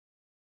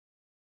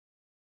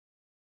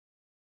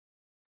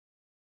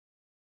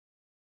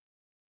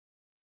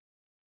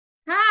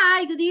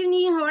Hi, good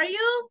evening. How are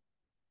you?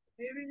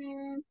 Good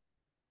evening.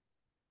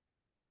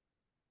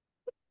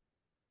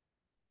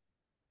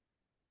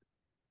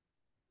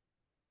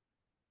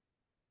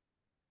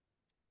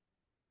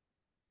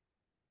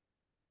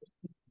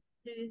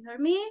 Do you hear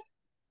me?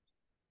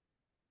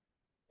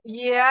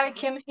 Yeah, I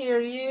can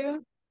hear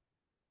you.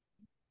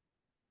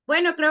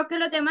 Bueno, creo que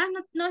los demás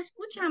no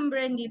escuchan,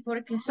 Brandy,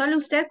 porque solo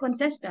usted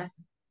contesta.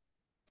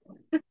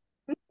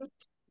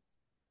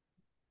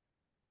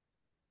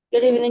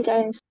 Good evening,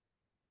 guys.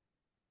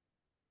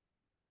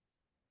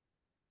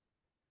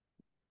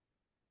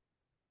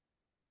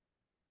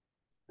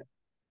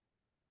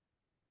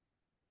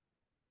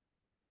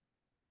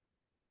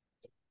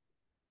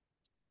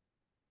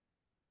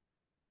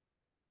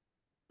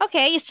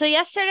 Okay, so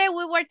yesterday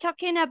we were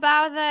talking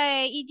about the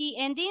ED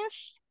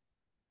endings.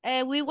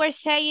 We were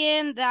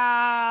saying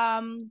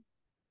the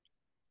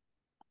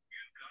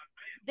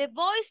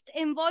voiced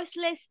and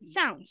voiceless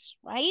sounds,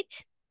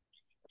 right?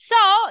 So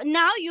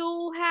now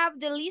you have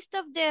the list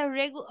of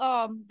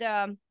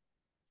the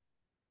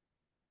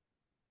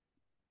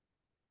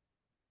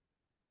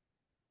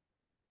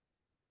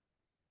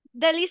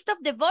list of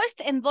the voiced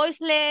and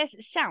voiceless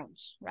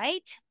sounds,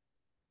 right?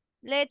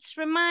 Let's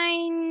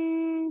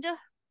remind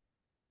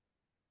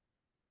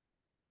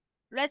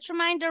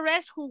the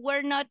rest who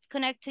were not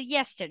connected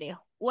yesterday.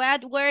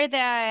 What were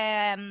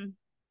the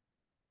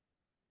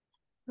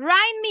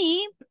write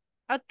me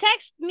or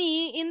text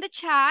me in the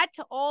chat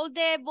all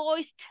the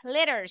voiced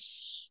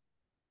letters,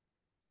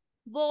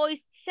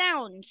 voiced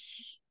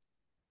sounds.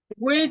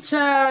 Which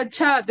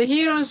chat?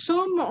 Here on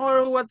Zoom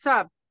or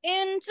WhatsApp?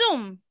 In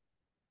Zoom.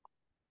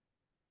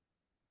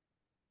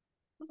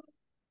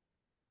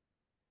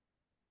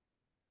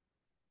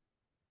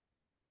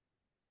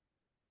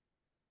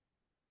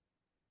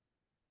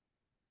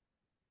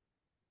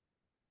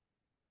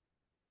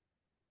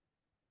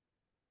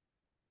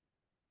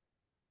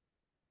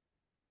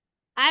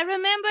 I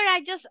remember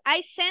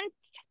I sent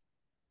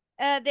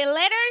the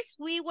letters.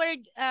 We were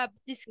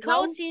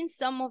discussing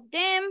some of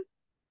them.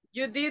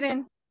 You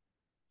didn't.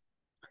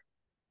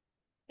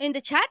 In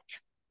the chat?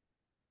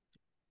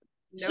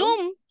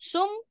 No.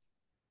 Zoom.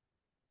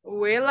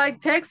 Well, I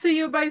texted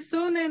you by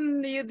Zoom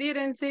and you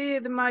didn't see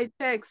my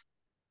text.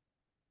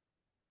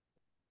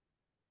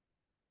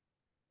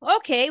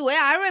 Okay,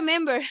 well, I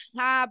remember.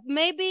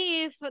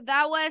 Maybe if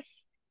that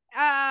was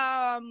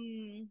well,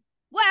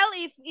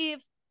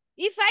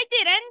 if I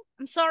didn't,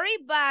 I'm sorry,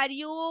 but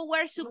you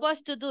were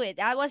supposed to do it.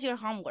 That was your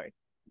homework.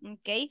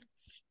 Okay.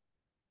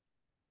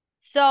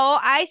 So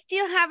I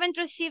still haven't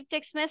received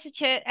text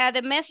messages,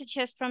 the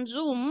messages from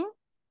Zoom.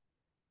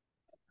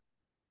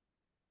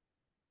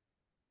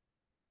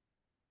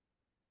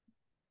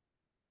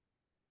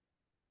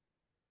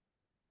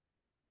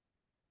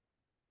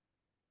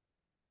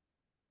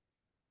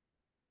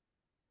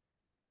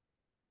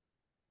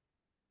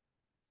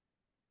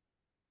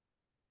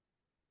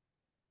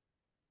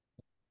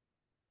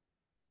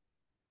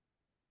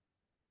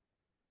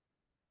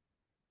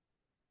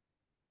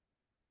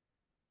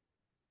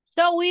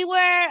 So we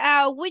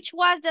were, which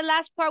was the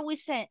last part we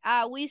sent?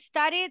 We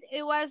studied,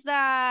 it was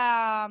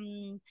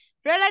the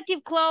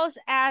relative clause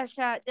as,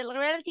 the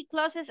relative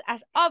clauses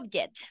as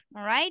object,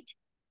 all right?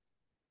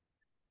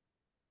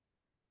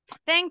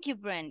 Thank you,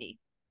 Brandy.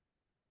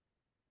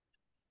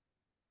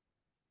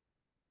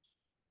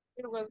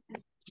 You're welcome.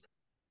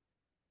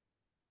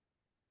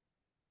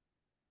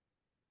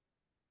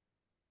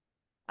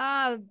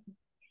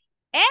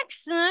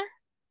 X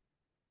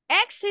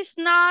is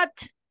not,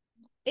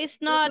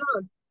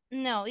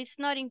 no, it's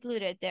not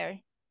included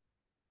there.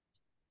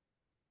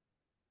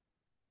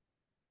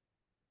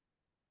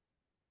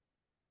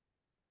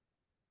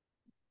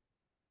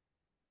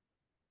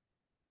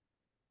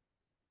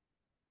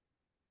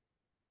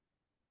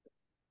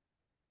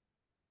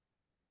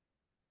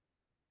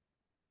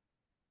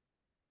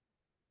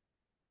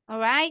 All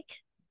right.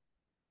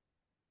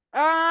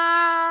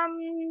 I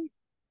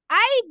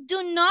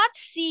do not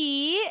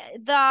see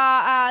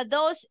the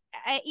those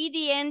ed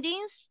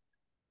endings,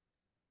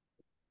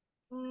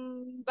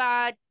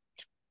 but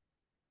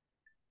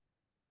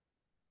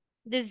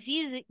the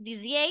zh,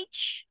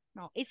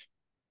 no, it's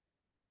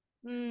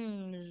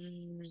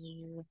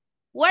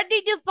where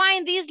did you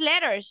find these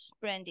letters,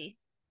 Brandy?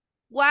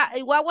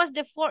 What was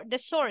the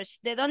source?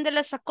 ¿De dónde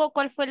lo sacó?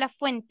 ¿Cuál fue la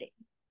fuente?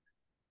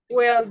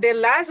 Well, the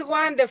last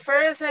one, the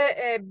first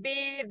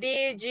B,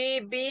 D, G,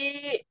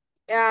 B,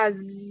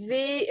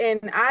 Z,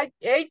 and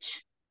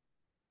H,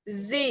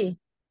 Z,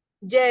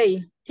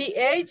 J, T,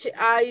 H.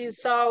 I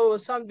saw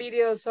some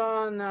videos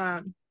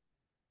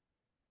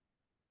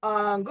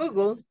on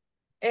Google,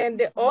 and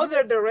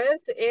the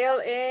rest, L,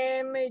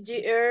 M,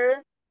 G,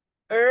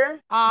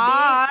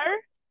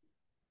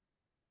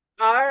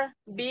 R,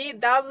 B,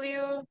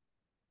 W,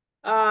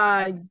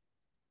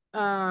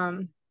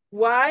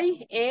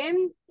 Y,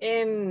 N,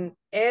 and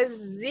S,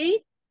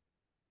 Z.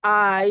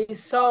 I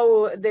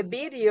saw the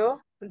video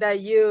that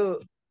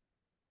you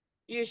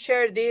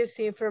shared this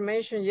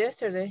information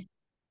yesterday.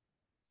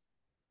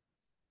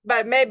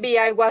 But maybe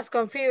I was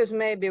confused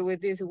maybe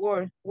with this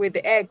word, with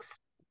the X.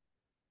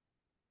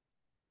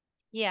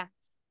 Yeah.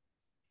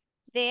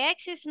 The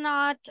X is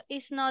not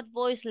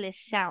voiceless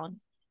sound.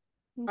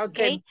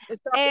 Okay. So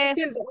it's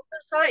in the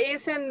other side,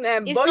 isn't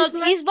It's voiceless?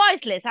 not, it's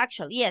voiceless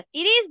actually. Yes, it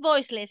is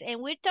voiceless,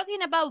 and we're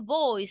talking about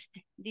voiced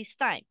this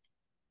time.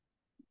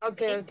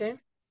 Okay, okay.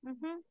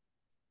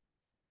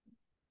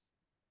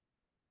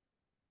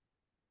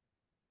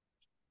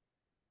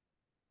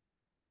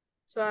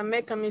 So I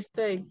make a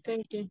mistake.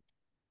 Thank you.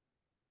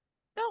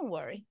 Don't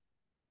worry.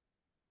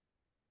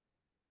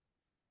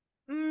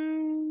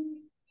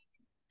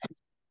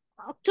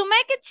 To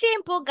make it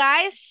simple,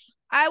 guys,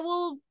 I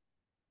will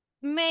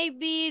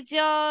maybe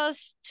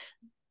just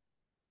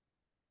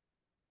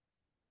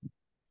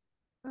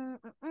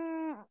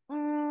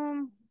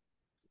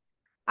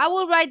I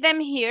will write them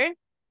here.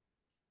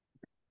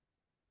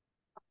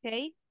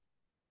 Okay.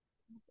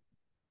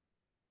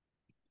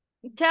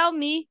 Tell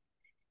me,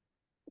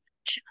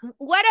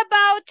 what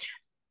about,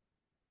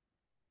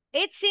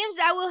 it seems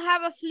I will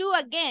have a flu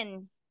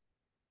again.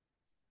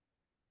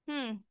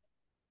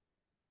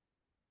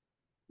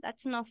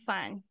 That's not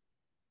fun.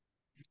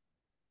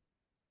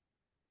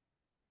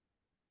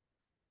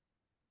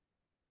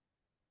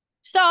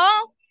 So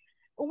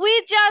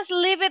we just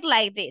leave it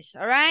like this,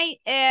 all right?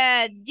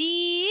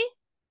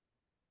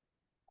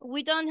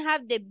 We don't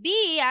have the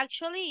B,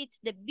 actually, it's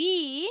the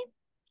B.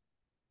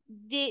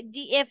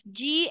 The F,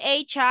 G,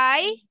 H,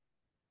 I,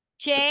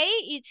 J,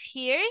 it's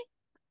here.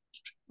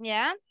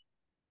 Yeah.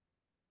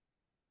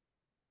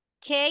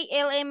 K,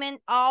 L, M, N,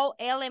 O,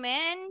 L, M,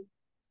 N.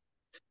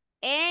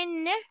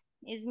 N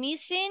is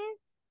missing.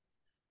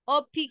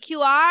 O, P,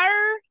 Q, R,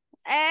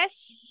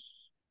 S,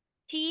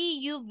 T,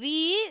 U,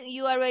 V.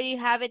 You already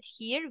have it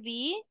here,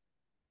 V.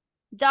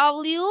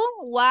 W,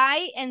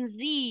 Y, and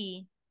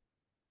Z.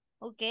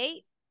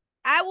 Okay.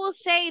 I will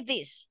say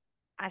this.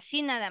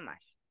 Así nada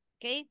más.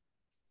 Okay.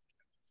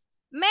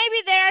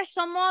 Maybe there are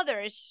some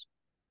others.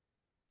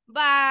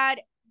 But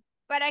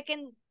para que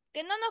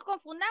no nos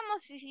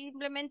confundamos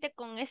simplemente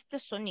con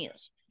estos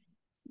sonidos.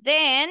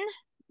 Then,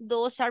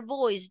 those are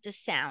voiced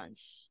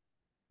sounds.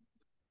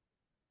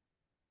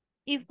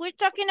 If we're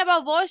talking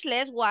about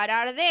voiceless, what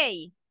are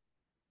they?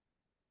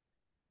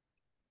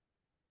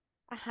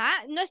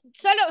 Ajá, no,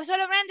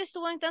 solo Brandy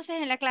estuvo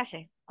entonces en la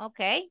clase.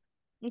 Okay,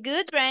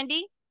 good,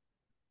 Brandy.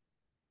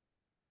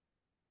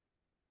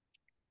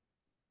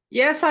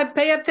 Yes, I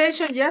paid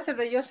attention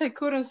yesterday. Just I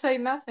couldn't say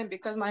nothing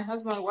because my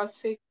husband was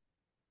sick.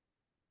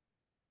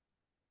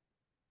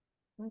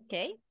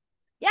 Okay.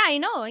 Yeah, I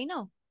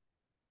know.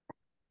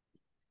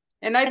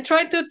 And I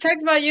tried to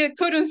text, but you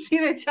couldn't see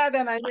the chat,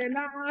 and I said,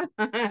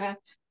 nah.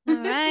 All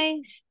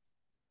right.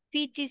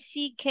 P, T,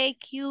 C, K,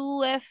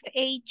 Q, F,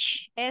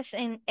 H, S,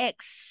 and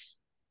X.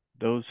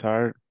 Those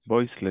are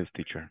voiceless,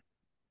 teacher.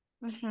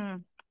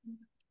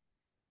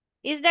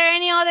 Is there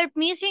any other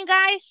missing,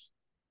 guys?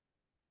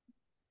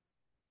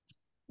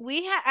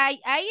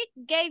 I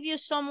gave you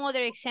some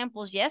other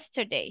examples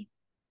yesterday.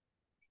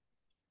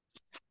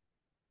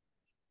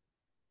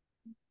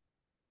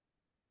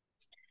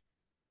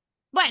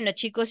 Bueno,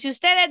 chicos, si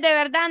ustedes de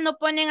verdad no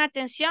ponen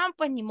atención,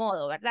 pues ni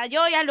modo, ¿verdad?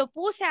 Yo ya lo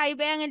puse, ahí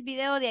vean el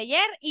video de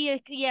ayer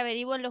y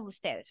averigüenlos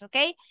ustedes, ¿ok?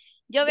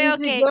 Yo veo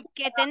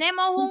que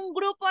tenemos un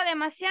grupo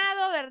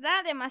demasiado,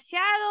 ¿verdad?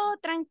 Demasiado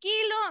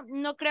tranquilo.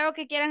 No creo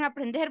que quieran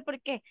aprender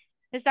porque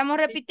estamos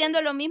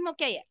repitiendo lo mismo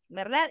que ayer,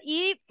 ¿verdad?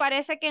 Y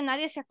parece que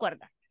nadie se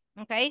acuerda,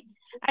 ¿ok?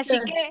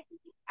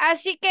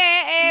 Así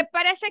que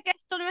parece que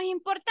esto no es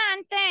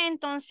importante,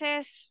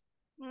 entonces,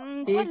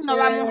 pues no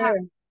vamos a...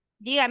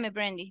 Dígame,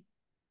 Brandy.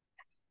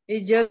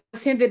 It's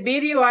just in the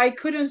video, I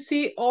couldn't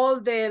see all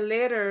the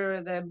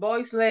letter, the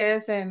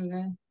voiceless,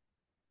 and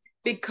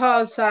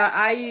because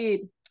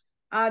the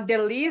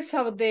list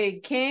of the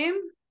came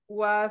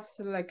was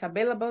like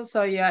available,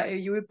 so yeah,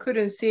 you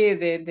couldn't see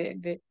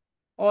the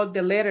all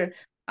the letter.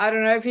 I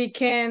don't know if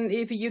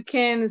you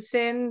can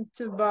send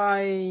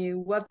by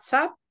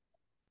WhatsApp.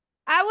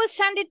 I will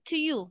send it to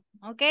you,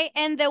 okay?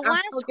 And the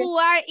ones who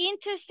are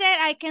interested,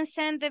 I can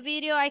send the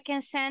video, I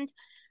can send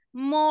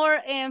more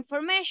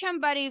information,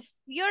 but if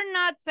you're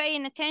not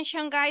paying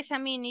attention, guys, I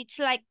mean, it's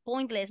like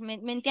pointless, ¿me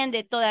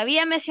entiende?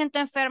 Todavía me siento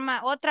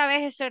enferma, otra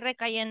vez estoy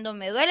recayendo,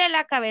 me duele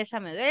la cabeza,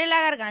 me duele la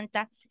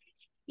garganta,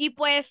 y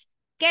pues,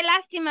 qué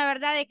lástima,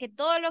 ¿verdad? De que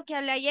todo lo que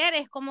hablé ayer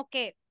es como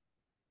que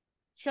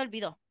se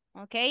olvidó,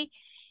 ¿ok?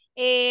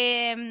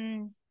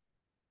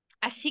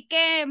 Así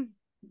que...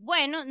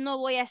 bueno, no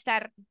voy a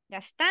estar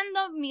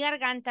gastando mi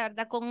garganta,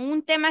 ¿verdad? Con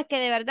un tema que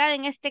de verdad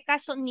en este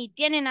caso ni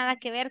tiene nada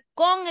que ver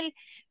con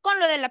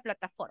lo de la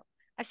plataforma.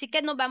 Así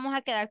que nos vamos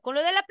a quedar con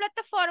lo de la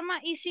plataforma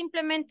y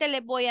simplemente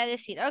les voy a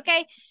decir, ¿ok?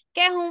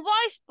 ¿Qué es un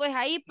voice? Pues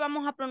ahí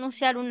vamos a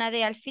pronunciar una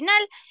D al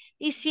final.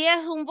 Y si es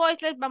un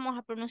voiceless, vamos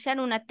a pronunciar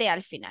una T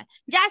al final.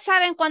 Ya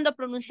saben cuándo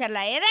pronunciar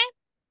la ED,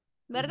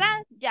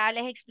 ¿verdad? Ya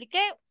les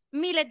expliqué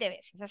miles de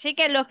veces. Así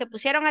que los que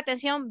pusieron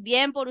atención,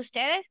 bien por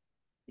ustedes.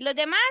 Los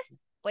demás...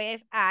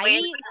 pues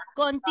ahí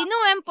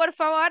continúen, por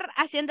favor,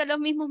 haciendo los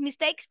mismos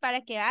mistakes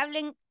para que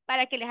hablen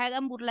para que les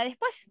hagan burla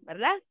después,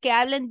 ¿verdad? Que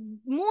hablen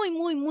muy,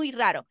 muy, muy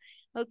raro,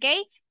 ¿ok?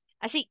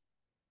 Así.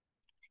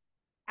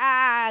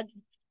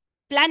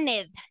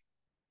 Planned,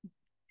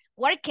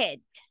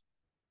 worked,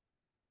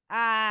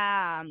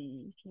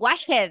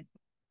 washed,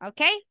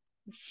 ¿ok?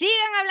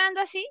 Sigan hablando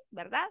así,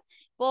 ¿verdad?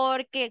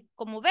 Porque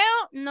como veo,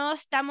 no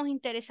estamos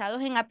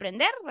interesados en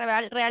aprender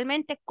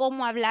realmente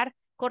cómo hablar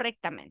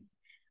correctamente,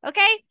 ¿ok?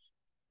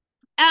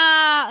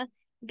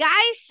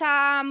 Guys,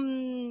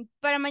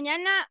 para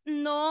mañana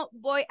no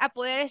voy a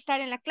poder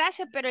estar en la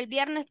clase, pero el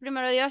viernes,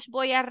 primero Dios,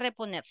 voy a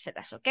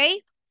reponérselas, ¿ok?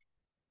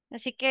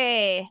 Así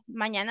que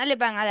mañana les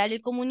van a dar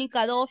el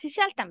comunicado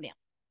oficial también.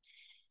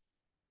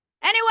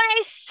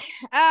 Anyways,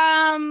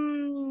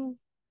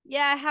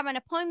 yeah, I have an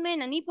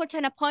appointment, an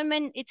important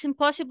appointment. It's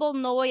impossible,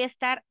 no voy a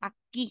estar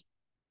aquí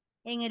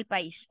en el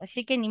país.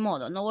 Así que ni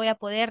modo, no voy a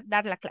poder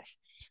dar la clase.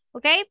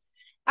 ¿Ok?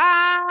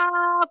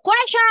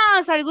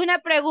 Questions, ¿alguna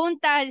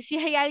pregunta? Si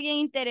hay alguien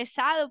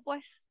interesado,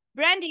 pues.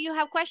 Brandy, you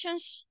have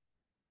questions?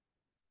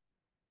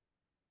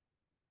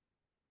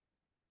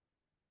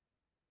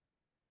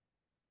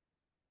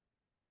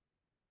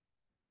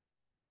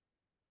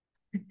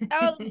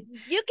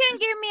 You can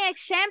give me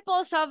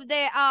examples of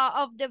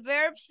the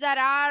verbs that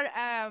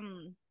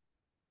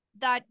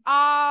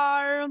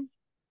are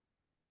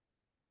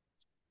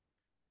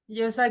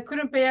Yes, I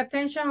couldn't pay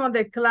attention on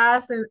the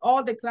class and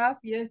all the class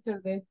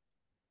yesterday.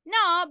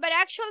 No, but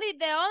actually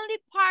the only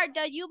part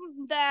that you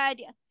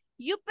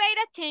paid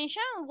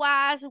attention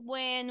was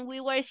when we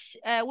were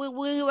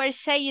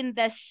saying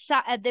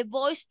the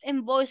voiced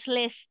and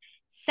voiceless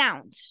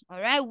sounds. All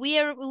right, we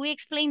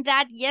explained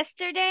that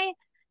yesterday,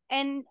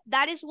 and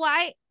that is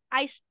why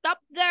I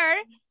stopped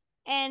there,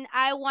 and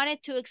I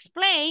wanted to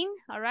explain,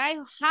 all right,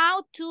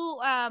 how to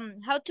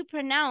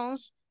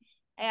pronounce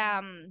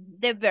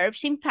the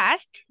verbs in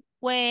past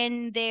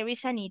when there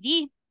is an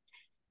ed,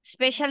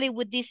 especially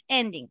with this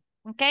ending.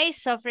 Okay,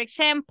 so for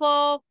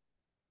example,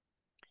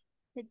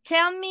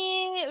 tell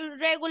me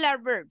regular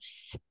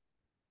verbs.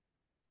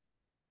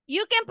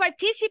 You can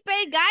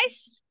participate,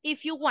 guys,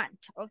 if you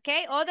want,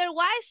 okay?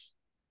 Otherwise,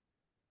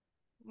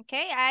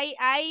 okay,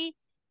 I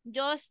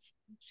just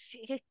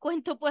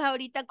cuento pues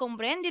ahorita con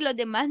Brenda y los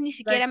demás ni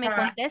siquiera me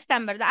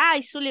contestan, ¿verdad?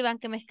 Ay, Sullivan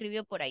que me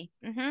escribió por ahí.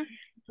 Los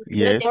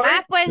Yes,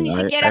 demás pues ni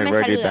siquiera I me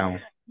wrote it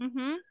saludan.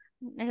 down.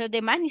 Los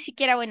demás ni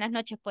siquiera buenas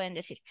noches pueden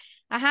decir.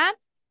 Ajá.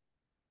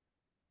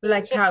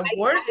 Like how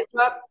work?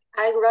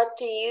 I wrote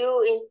to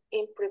you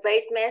in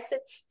private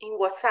message in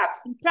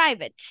WhatsApp. In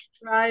private.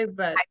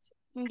 Private.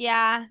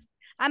 Yeah.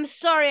 I'm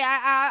sorry.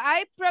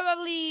 I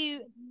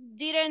probably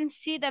didn't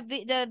see the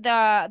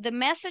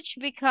message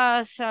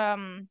because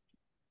my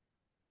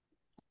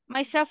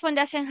cell phone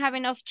doesn't have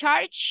enough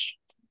charge.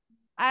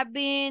 I've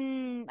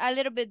been a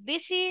little bit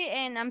busy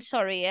and I'm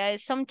sorry.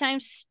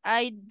 Sometimes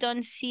I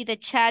don't see the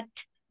chat,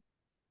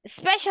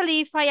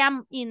 especially if I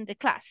am in the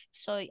class.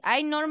 So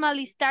I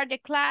normally start the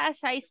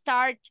class. I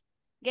start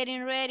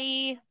getting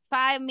ready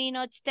 5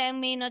 minutes, 10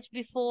 minutes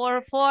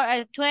before,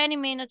 20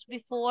 minutes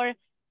before.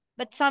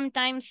 But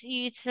sometimes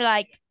it's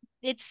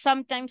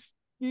sometimes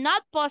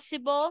not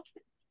possible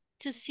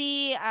to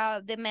see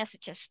the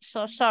messages.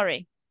 So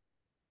sorry.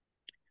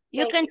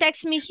 You can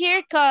text me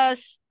here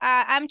because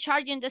I'm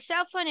charging the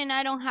cell phone and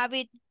I don't have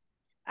it.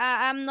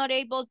 I'm not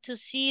able to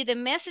see the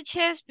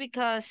messages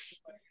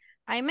because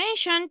I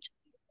mentioned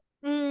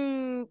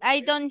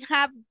I don't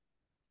have,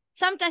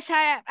 sometimes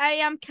I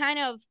am kind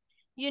of,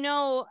 you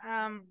know,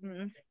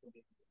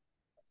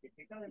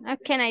 how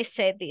can I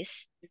say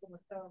this?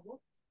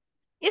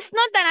 It's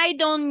not that I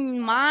don't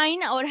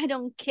mind or I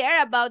don't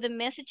care about the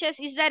messages.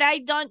 It's that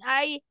I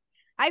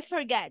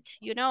forget,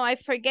 you know, I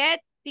forget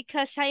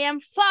because I am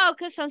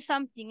focused on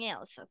something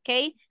else,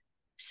 okay?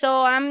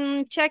 So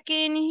I'm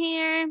checking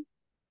here.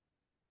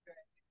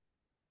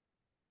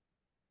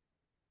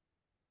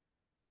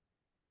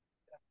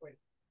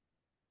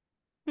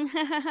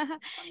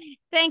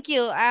 Thank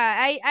you.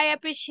 I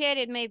appreciate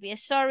it. Maybe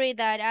sorry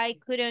that I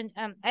couldn't.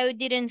 I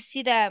didn't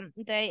see the.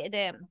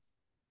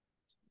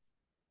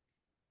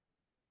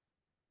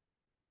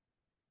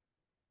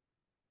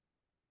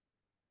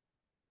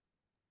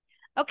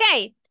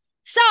 Okay,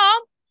 so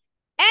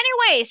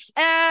anyways,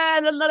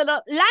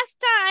 last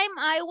time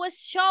I was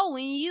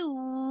showing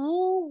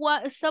you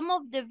some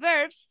of the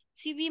verbs.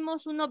 Si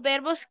vimos unos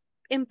verbos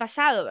en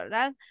pasado,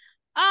 ¿verdad?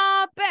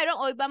 Pero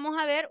hoy vamos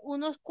a ver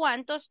unos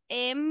cuantos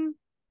en...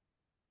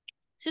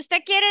 Si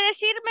usted quiere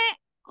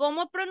decirme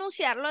cómo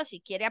pronunciarlo, si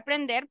quiere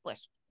aprender,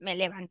 pues me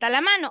levanta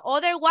la mano.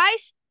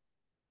 Otherwise,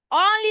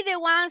 only the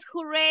ones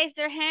who raise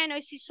their hand, o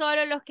si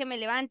solo los que me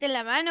levanten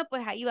la mano,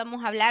 pues ahí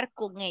vamos a hablar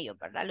con ellos,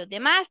 ¿verdad? Los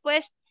demás,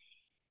 pues,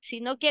 si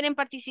no quieren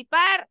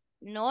participar,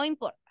 no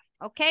importa.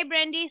 Okay,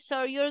 Brandy,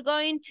 so you're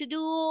going to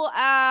do,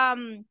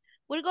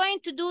 we're going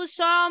to do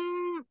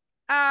some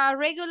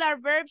regular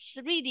verbs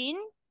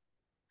reading.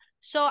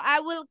 So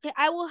I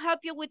will help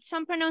you with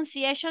some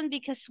pronunciation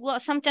because, well,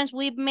 sometimes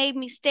we make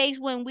mistakes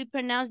when we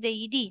pronounce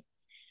the ED.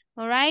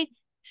 All right.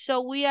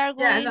 So we are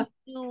going to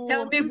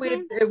help me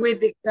with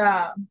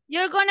the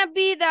you're gonna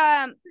be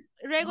the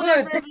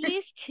regular good. verb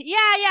list.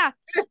 Yeah.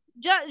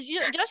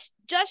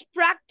 Just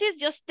practice,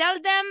 just tell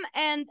them,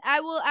 and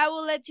I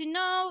will let you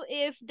know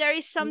if there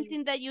is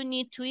something that you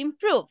need to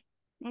improve.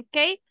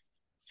 Okay,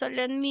 so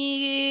let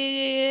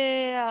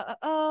me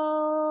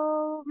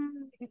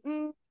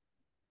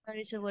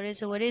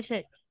what is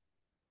it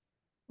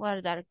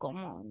guardar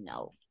como,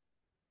 no,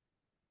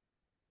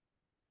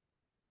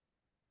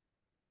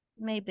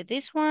 maybe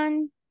this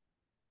one,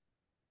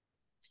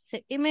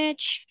 the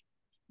image,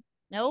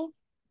 no.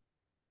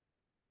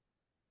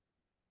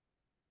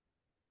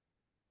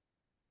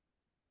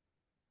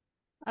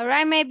 All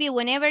right, maybe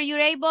whenever you're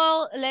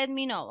able, let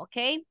me know,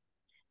 okay?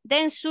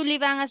 Then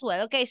Sullivan as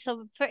well. Okay,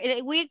 so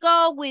we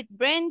go with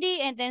Brandy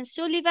and then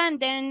Sullivan,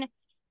 then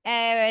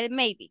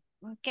maybe,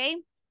 okay?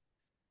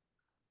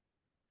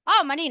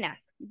 Oh, Marina,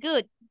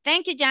 good.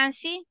 Thank you,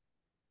 Jancy.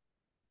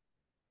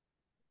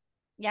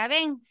 Ya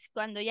ven,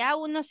 cuando ya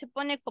uno se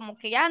pone como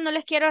que ya no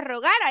les quiero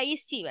rogar, ahí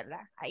sí,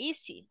 ¿verdad? Ahí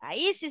sí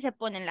se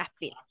ponen las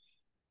pilas.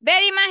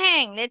 Very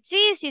Mahen, let's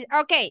see.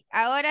 Ok,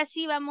 ahora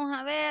sí vamos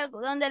a ver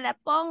dónde la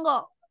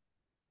pongo.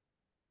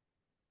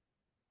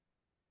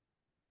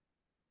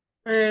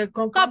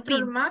 Con Copy.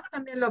 control más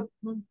también lo...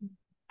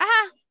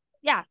 Ajá,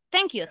 ya,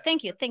 thank you.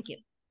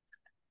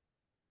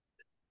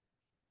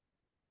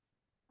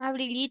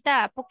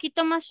 Abrilita,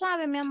 poquito más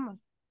suave, mi amor.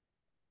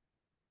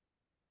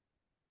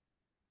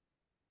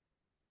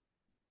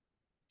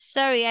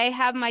 Sorry, I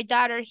have my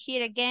daughter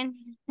here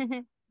again.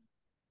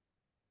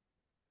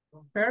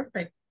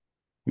 Perfect.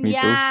 Me too.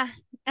 Yeah.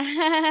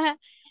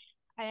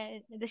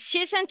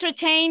 She's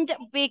entertained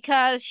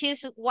because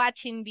she's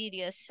watching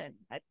videos and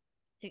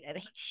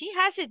she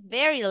has it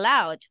very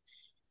loud.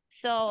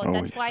 So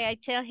that's why I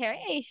tell her,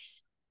 hey,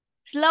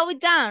 slow it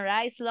down,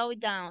 right? Slow it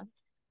down.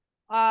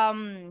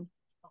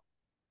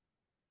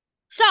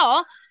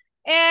 So,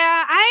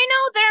 I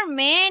know there are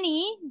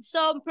many,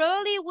 so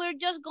probably we're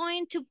just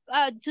going to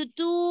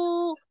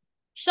do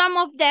some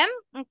of them,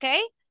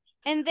 okay?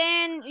 And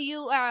then we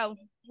are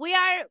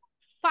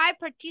 5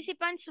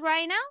 participants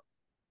right now.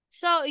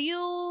 So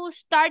you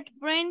start,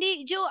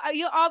 Brandy. You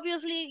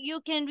obviously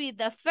you can read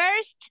the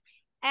first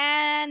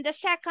and the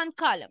second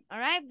column, all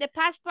right? The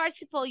past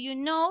participle, you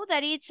know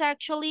that it's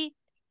actually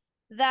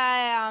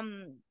the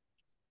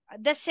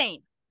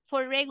same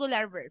for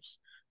regular verbs.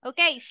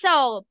 Okay,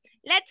 so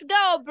let's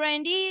go,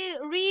 Brandy.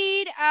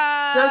 Read.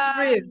 Just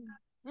read.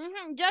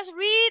 Just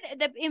read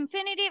the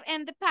infinitive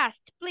and the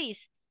past,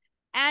 please.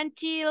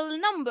 Until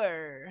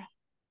number.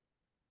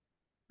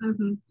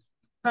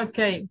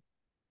 Okay.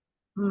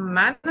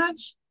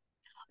 Manage.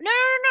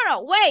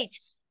 No, wait.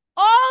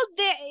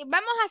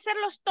 Vamos a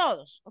hacerlos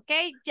todos, ¿ok?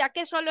 Ya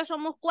que solo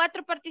somos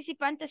 4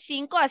 participantes,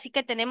 5, así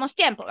que tenemos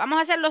tiempo. Vamos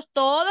a hacerlos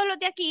todos los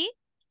de aquí,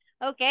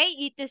 ¿ok?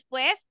 Y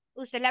después,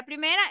 usted la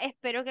primera,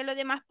 espero que los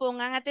demás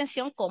pongan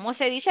atención cómo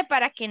se dice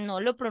para que no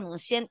lo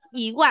pronuncien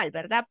igual,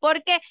 ¿verdad?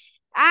 Porque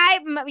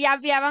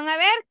ya van a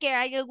ver que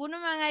hay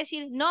algunos van a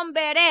decir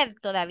nombered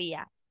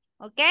todavía,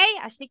 ¿ok?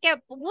 Así que,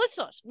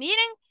 pulsos,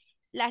 miren.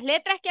 Las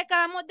letras que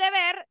acabamos de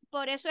ver,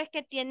 por eso es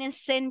que tienen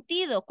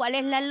sentido. ¿Cuál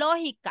es la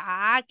lógica?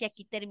 Ah, que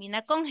aquí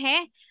termina con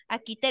G,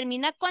 aquí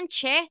termina con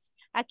che,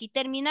 aquí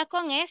termina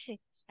con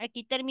S,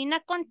 aquí termina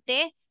con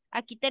T,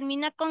 aquí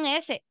termina con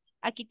S,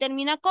 aquí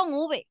termina con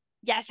V.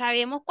 Ya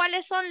sabemos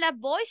cuáles son las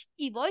voice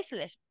y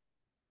voiceless,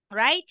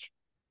 right?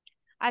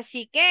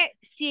 Así que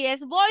si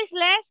es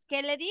voiceless,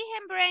 ¿qué le dije,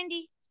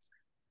 Brandy?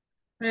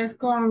 Es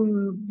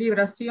con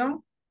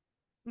vibración.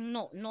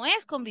 No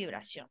es con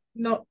vibración.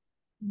 No,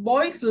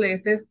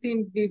 voiceless es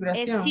sin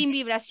vibración. Es sin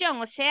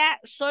vibración, o sea,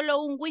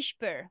 solo un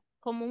whisper,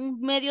 como un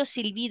medio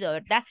silbido,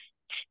 ¿verdad?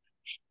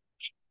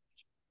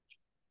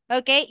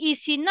 Ok, y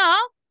si no,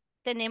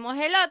 tenemos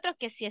el otro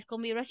que sí es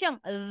con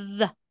vibración.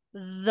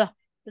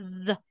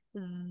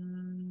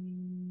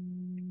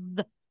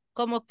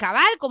 Como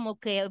cabal, como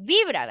que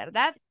vibra,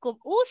 ¿verdad?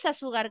 Usa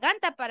su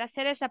garganta para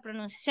hacer esa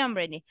pronunciación,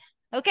 Brenny.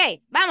 Ok,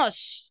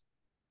 vamos.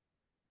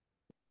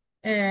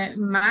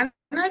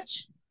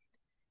 Manage.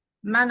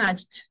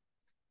 Managed.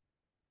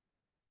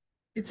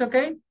 It's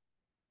okay?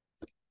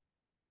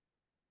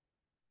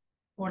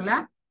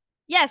 Hola.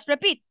 Yes,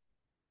 repeat.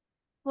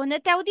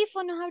 Ponete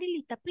audífonos,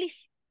 Abrilita,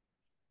 please.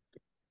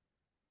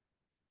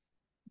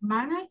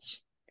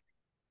 Manage.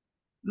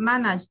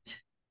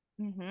 Managed.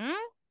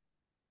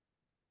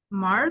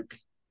 Mark.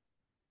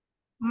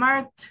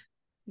 Marked.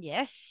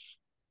 Yes.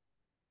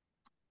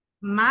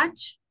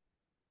 Match.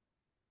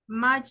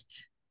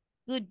 Matched.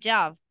 Good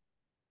job.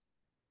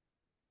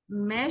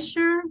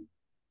 Measure.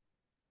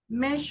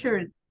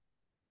 Measured.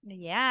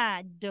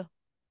 Yeah.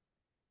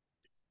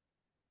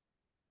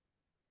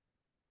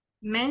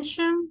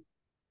 Mention.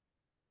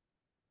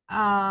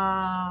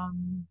 How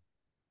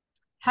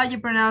you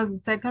pronounce the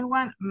second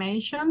one?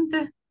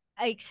 Mentioned.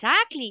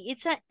 Exactly.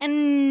 It's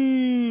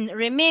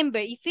remember,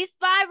 if it's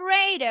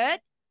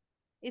vibrated,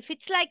 if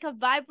it's like a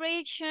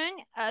vibration,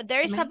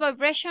 there is a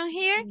vibration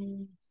here.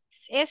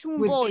 Es un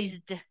With D.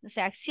 voiced. O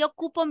sea, si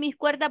ocupo mis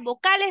cuerdas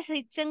vocales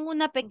y tengo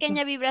una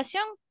pequeña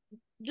vibración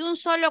y un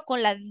solo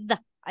con la D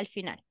al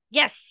final.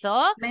 Yes,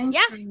 so,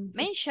 yeah,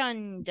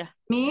 mentioned.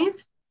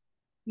 Missed.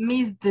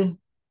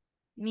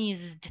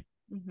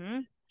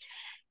 Ujú.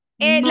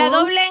 La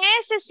doble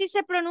S sí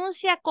se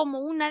pronuncia como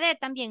una D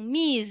también.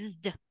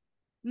 Missed.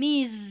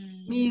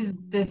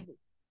 Missed.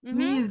 Ujú.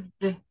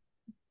 Missed.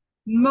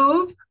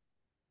 Moved.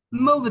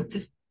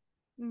 Moved.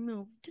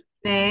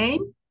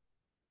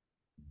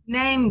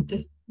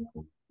 Named.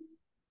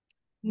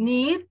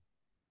 Need.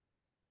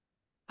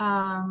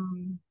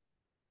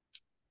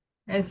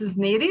 Eso es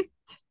needed.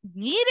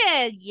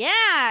 Needed,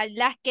 yeah.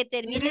 Las que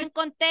terminan Needed.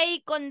 con T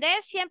y con D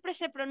siempre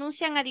se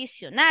pronuncian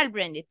adicional,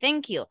 Brandy.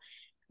 Thank you.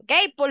 Ok,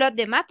 por los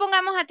demás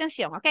pongamos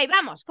atención. Ok,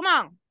 vamos, come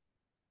on.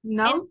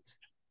 Note.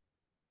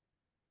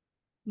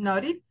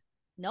 Noted.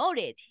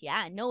 Noted,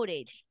 yeah,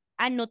 noted.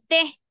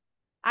 Anoté.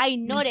 I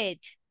noted.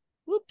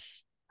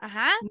 Oops.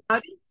 Ajá.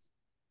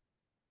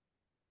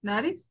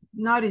 Noticed.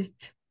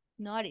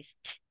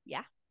 Noticed,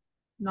 yeah.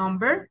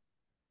 Numbered.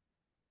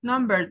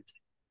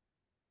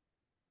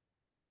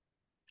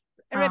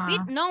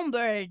 Repeat,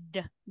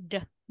 numbered.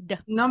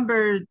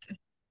 Numbered.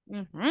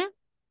 Mm-hmm.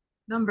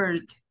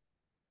 Numbered.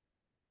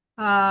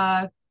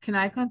 Can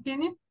I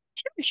continue?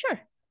 Sure.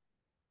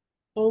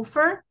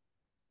 Offered.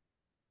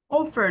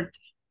 Opened.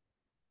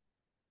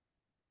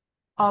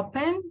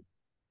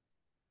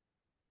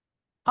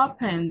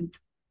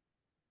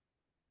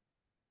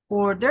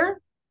 Ordered.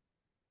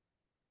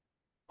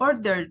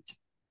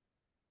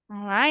 All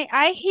right.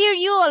 I hear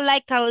you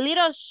like a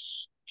little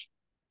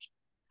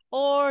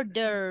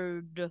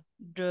ordered.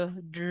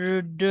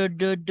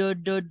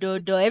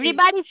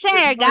 Everybody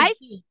say it, guys.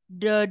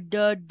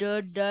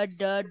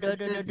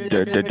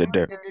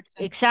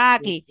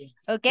 Exactly.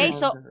 Okay,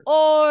 so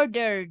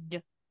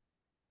ordered.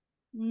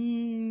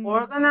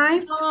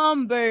 Organized.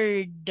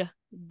 Numbered.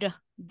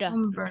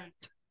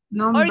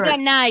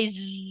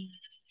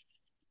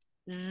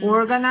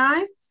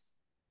 Organized.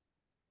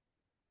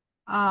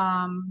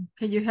 Can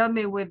you help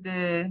me with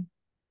the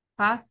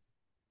past?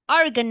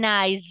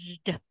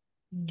 Organized.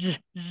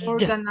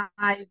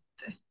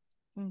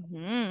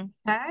 Mm-hmm.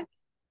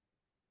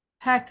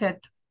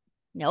 Packet.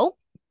 No.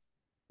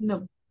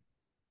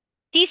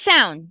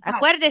 T-sound.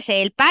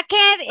 Acuérdese, el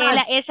packet,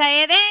 esa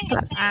ED.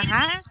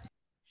 Ajá.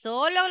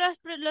 Solo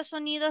los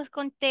sonidos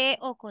con T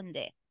o con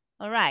D.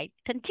 All right.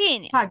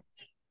 Continue.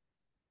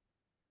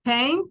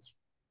 Painted.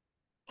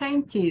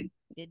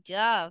 Good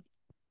job.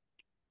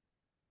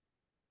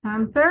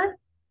 Pampered.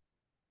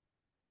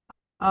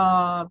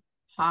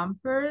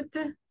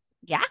 Pampered.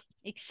 Yeah,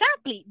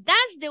 exactly.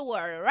 That's the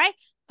word, right?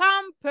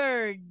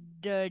 Pampered.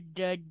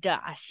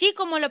 Así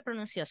como lo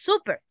pronunció.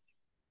 Super.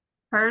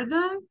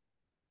 Pardoned.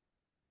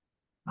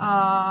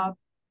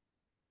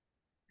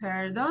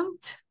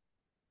 Pardoned.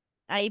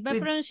 Ahí me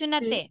pronunció una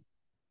T.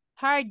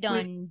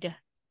 Pardoned.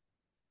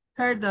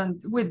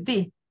 Pardoned with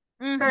D.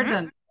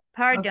 Pardoned.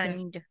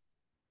 Pardoned. Okay.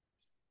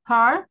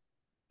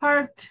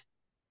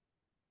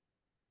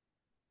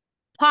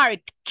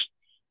 Parked.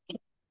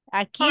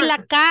 Aquí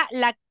la K,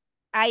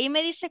 ahí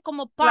me dice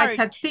como part. Like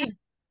a T.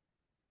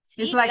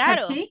 Sí, it's like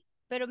claro, a T.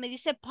 pero me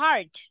dice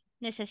part.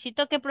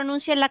 Necesito que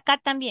pronuncie la K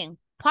también.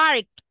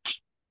 Parked.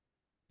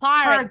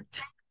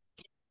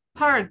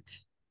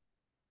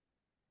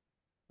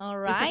 All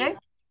right. Okay?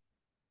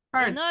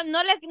 Parked.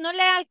 No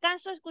le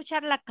alcanzo a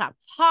escuchar la K.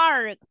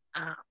 Parked.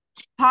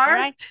 Parked.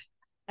 Right.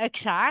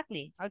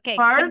 Exactly. Okay,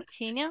 Parked.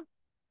 continue.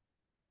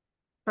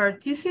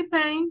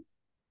 Participate.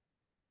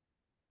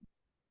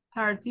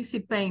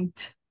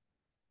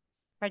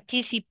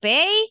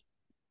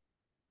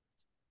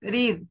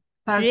 Read.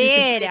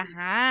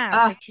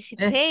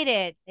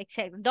 Participated.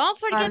 Exactly. Don't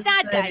forget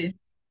that, guys.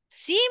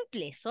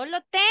 Simple. Solo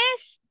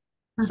test.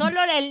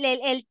 Solo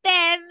el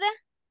TED.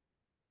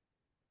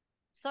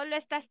 Solo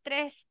estas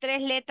tres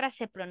letras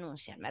se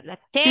pronuncian, ¿verdad?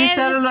 TED, sí,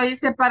 solo lo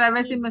hice para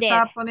ver si me dead.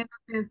 estaba poniendo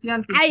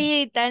atención.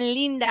 Ay, tan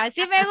linda.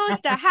 Sí me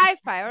gusta. High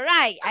five. All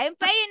right. I'm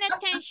paying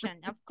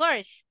attention, of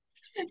course.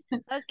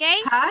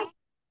 Okay.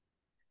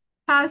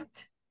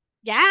 Past.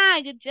 Yeah,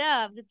 good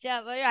job.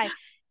 All right.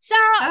 So,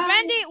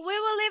 Randy, we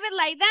will leave it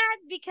like that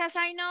because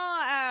I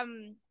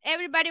know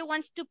everybody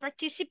wants to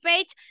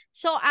participate.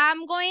 So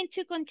I'm going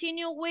to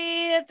continue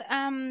with,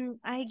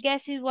 I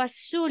guess it was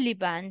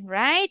Sullivan,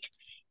 right?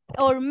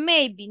 Or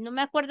maybe, no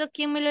me acuerdo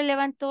quién me lo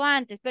levantó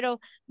antes,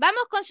 pero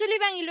vamos con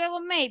Sullivan y luego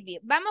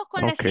maybe. Vamos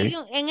con la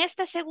en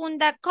esta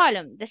segunda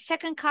column, the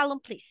second column,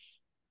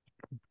 please.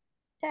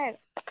 Sure.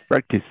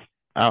 Practice.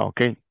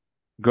 Okay.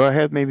 Go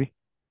ahead, maybe.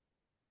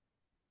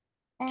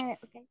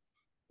 Okay.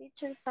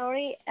 Teacher,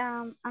 sorry,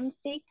 I'm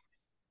sick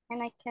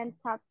and I can't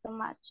talk too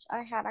much.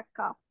 I had a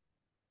cough.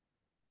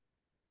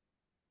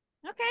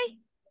 Okay.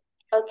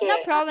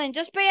 No problem.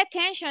 Just pay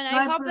attention.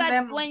 I hope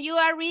that when you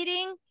are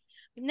reading,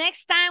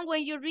 next time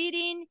when you're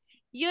reading,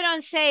 you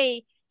don't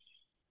say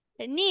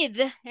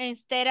need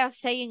instead of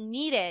saying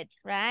needed,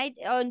 right?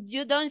 Or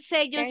you don't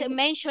say just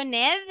mentioned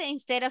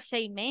instead of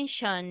saying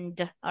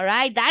mentioned, all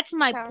right? That's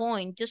my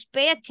point. Just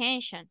pay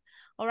attention,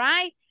 all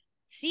right?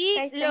 Sí,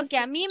 Okay, lo thank que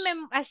a you. mí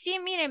así,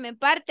 mire, me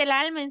parte el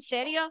alma en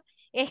serio,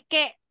 es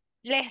que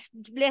les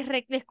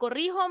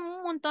corrijo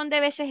un montón de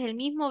veces el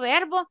mismo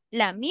verbo,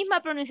 la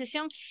misma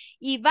pronunciación,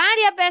 y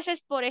varias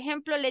veces, por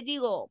ejemplo, les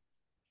digo,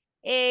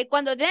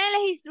 cuando den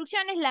las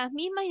instrucciones, las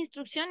mismas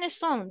instrucciones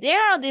son, there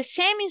are the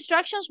same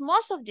instructions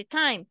most of the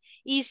time,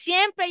 y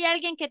siempre hay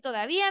alguien que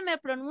todavía me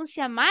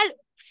pronuncia mal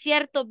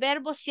ciertos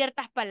verbos,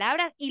 ciertas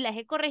palabras, y las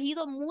he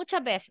corregido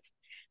muchas veces,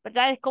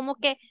 ¿verdad? Es como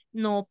que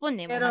no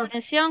ponemos Pero,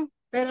 atención.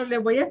 pero le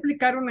voy a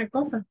explicar una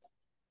cosa.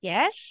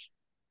 Yes.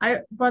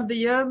 Cuando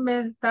yo me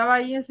estaba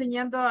ahí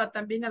enseñando a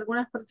también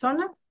algunas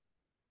personas,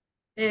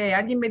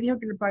 alguien me dijo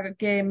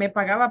que me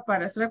pagaba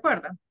para eso,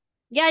 ¿recuerda?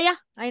 Yeah,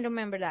 I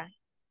remember that.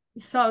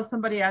 So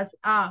somebody asked,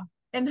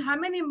 and how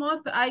many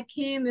months I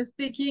can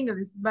speak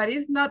English, but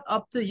it's not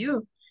up to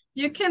you.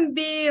 You can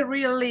be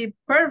really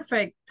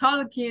perfect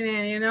talking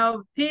and, you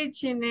know,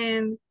 teaching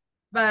and,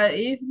 but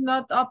it's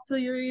not up to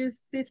you,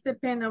 it's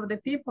depend of the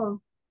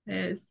people.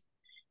 Is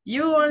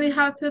you only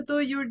have to do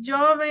your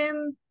job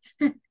and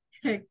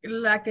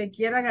la que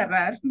quiera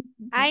agarrar.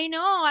 I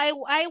know.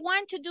 I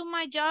want to do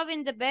my job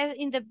in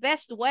the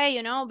best way,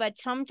 you know, but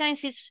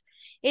sometimes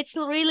it's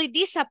really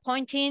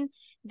disappointing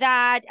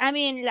that, I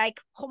mean, like,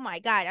 oh my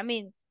God, I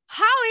mean,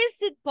 how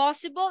is it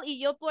possible? Y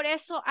yo por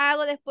eso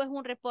hago después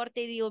un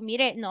reporte y digo,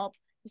 mire, no,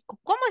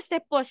 ¿cómo es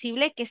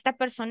posible que esta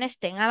persona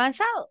esté en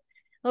avanzado?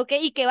 ¿Ok?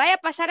 Y que vaya a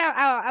pasar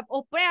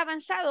o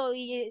pre-avanzado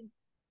y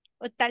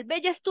o tal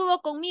vez ya estuvo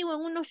conmigo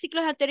en unos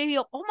ciclos anteriores y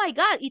yo, oh my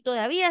God, y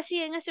todavía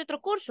sigue en ese otro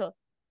curso.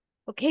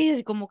 Ok,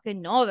 es como que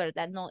no,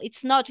 ¿verdad? No,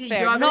 it's not Sí, yo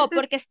fair. a No, veces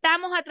porque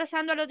estamos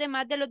atrasando a los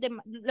demás de los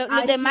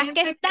hay demás que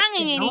gente que están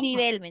se en el enoja.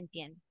 nivel, ¿me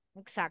entienden?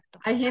 Exacto.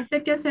 Hay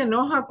gente que se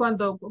enoja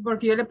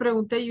porque yo le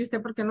pregunté, ¿y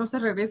usted por qué no se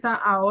regresa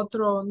a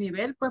otro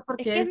nivel? Pues Es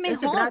porque que es de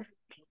gratis.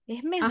 es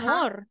Ajá,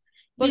 mejor.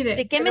 ¿De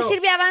mire, qué me pero,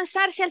 sirve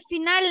avanzar si al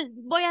final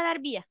voy a dar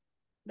vía?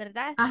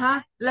 ¿Verdad?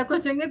 ajá, la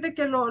cuestión es de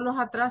que los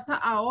atrasa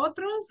a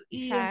otros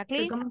y,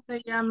 Exactly. ¿cómo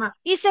se llama?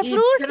 Y se Pero si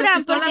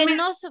frustran porque solamente,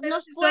 pero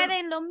no si solo,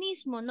 pueden lo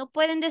mismo, no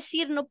pueden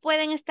decir, no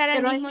pueden estar al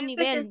pero hay mismo gente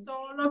que nivel.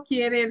 solo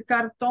quiere el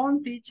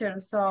cartón,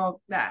 teacher. So,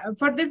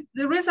 for this,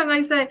 the reason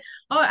I say,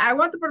 oh, I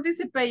want to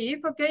participate.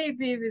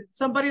 If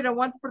somebody don't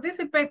want to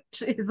participate,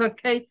 it's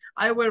okay.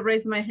 I will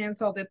raise my hands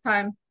all the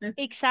time.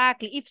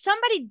 Exactly. If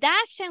somebody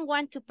doesn't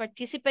want to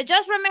participate,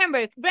 just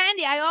remember,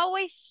 Brandy, I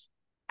always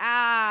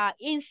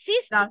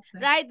insist, That's it.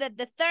 right, that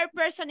the third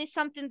person is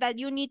something that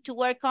you need to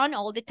work on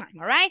all the time,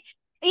 all right?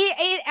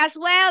 As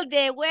well,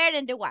 the where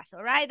and the was,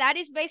 all right? That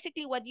is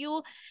basically what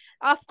you,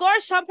 of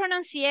course, some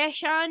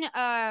pronunciation.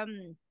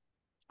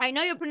 I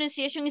know your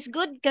pronunciation is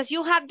good because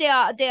you have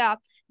the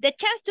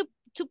chance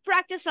to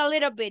practice a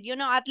little bit, you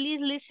know, at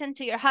least listen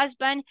to your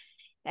husband.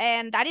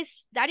 And that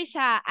is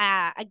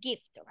a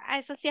gift, ¿verdad?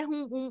 Eso sí es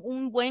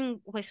un buen,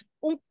 pues,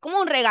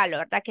 como un regalo,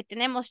 ¿verdad? Que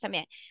tenemos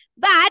también.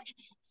 But,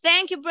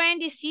 thank you,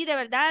 Brandy. Sí, de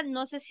verdad,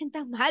 no se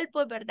sientan mal,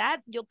 pues,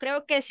 ¿verdad? Yo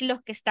creo que si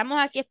los que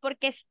estamos aquí es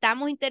porque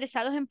estamos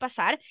interesados en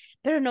pasar,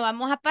 pero no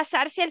vamos a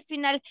pasar si al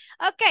final,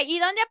 ok, ¿y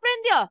dónde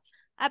aprendió?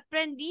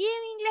 Aprendí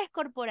en inglés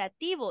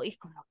corporativo y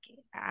como que,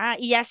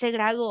 y ya se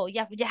graduó,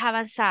 ya es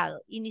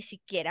avanzado y ni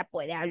siquiera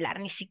puede hablar,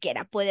 ni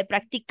siquiera puede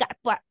practicar,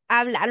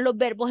 hablar los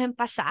verbos en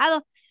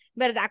pasado.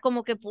 ¿Verdad?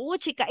 Como que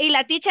puchica. Y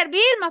la teacher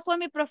Vilma fue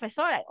mi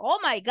profesora. Oh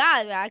my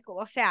God, ¿verdad?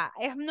 O sea,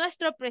 es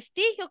nuestro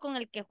prestigio con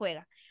el que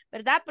juega,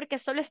 ¿verdad? Porque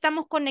solo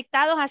estamos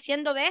conectados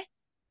haciendo, ¿ves?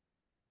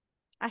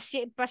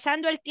 Así,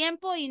 pasando el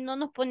tiempo y no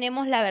nos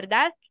ponemos la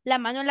verdad, la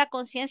mano en la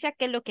conciencia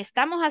que lo que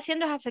estamos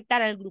haciendo es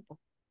afectar al grupo,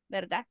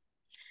 ¿verdad?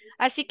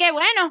 Así que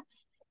bueno,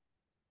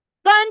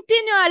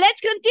 let's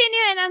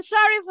continue, and I'm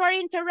sorry for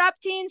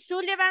interrupting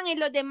Sullivan y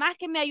los demás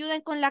que me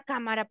ayuden con la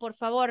cámara, por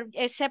favor,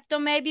 excepto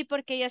maybe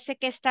porque yo sé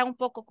que está un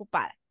poco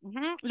ocupada.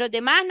 Los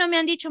demás no me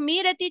han dicho,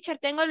 mire, teacher,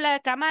 tengo la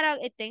cámara,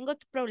 tengo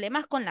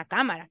problemas con la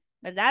cámara,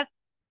 ¿verdad?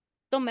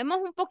 Tomemos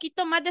un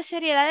poquito más de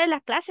seriedad en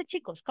la clase,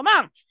 chicos. Come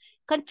on,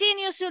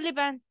 continue,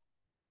 Sullivan.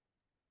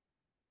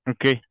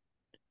 Okay,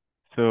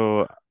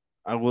 so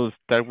I will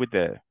start with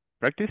the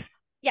practice.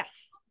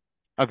 Yes.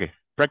 Okay,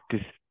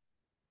 practice.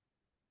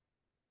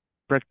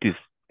 Practice.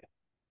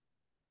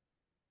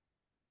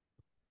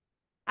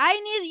 I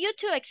need you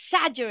to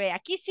exaggerate.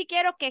 Aquí sí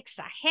quiero que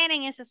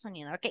exageren ese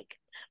sonido. Ok.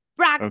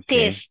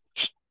 Practice.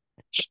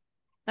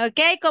 Ok,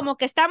 como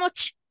que estamos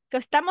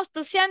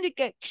toseando y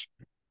que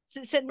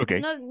Okay.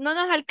 no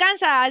nos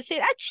alcanza a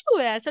decir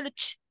solo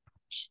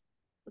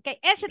ok,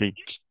 ese Okay.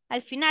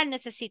 al final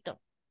necesito.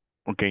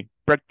 Okay,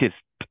 practice.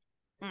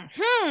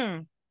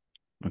 Ujú.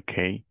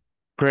 Okay,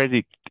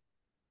 predict.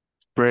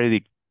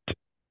 Predict.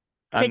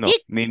 Ah, no,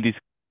 Predict. mean this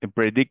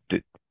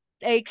predicted.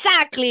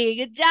 Exactly,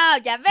 good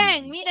job. Ya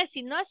ven, mire,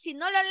 si no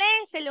lo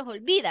leen, se les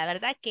olvida,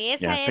 ¿verdad? Que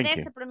esa Yeah, thank ED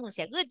you. se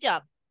pronuncia. Good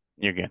job.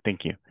 Okay,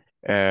 thank you.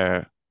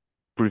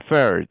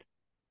 Preferred.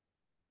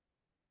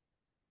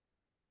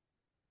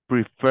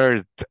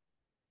 Preferred.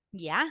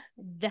 Yeah.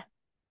 The.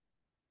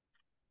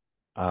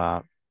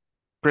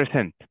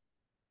 Present.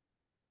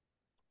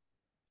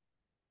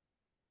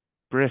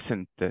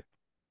 Present.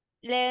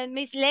 let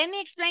me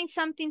explain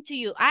something to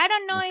you. I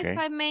don't know if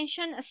I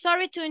mentioned,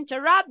 sorry to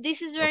interrupt,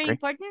 this is very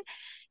important.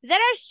 There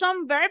are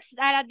some verbs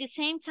that at the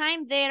same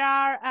time they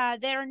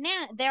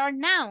are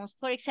nouns.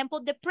 For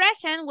example, the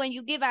present, when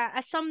you give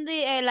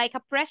something like a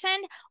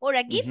present or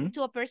a gift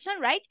to a person,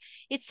 right?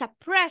 It's a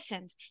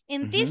present.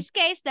 In this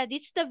case, that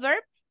is the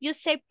verb, you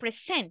say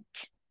present.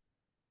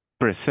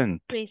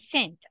 Present.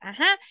 Present.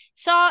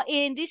 So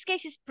in this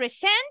case, it's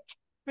present,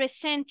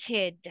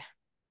 presented.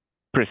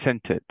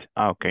 Presented.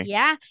 Okay.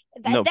 Yeah.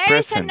 No, there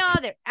present. is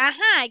another.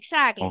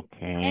 Exactly.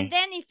 Okay. And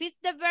then if it's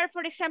the verb,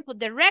 for example,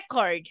 the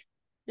record,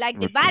 like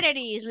the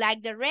batteries,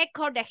 like the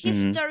record, the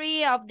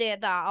history of the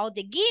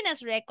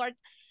Guinness record,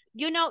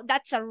 you know,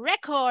 that's a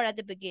record at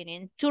the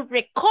beginning. To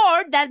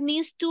record, that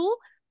means to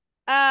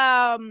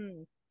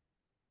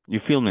you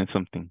filming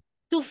something.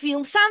 To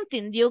film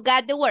something, you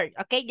got the word,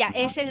 okay, ya,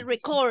 ese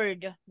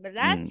record,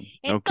 ¿verdad?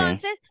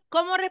 Entonces,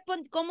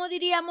 ¿cómo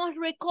diríamos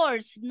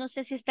records? No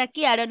sé si está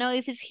aquí, I don't know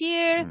if it's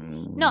here.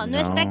 No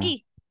está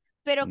aquí.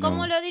 Pero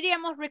 ¿cómo lo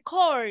diríamos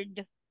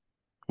record?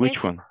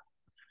 Which one?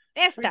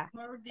 Esta.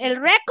 El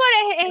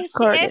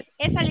record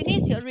es al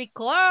inicio.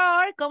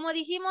 Record, ¿cómo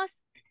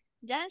dijimos?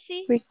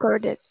 Jancy.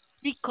 Recorded.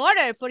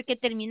 Recorder, porque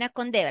termina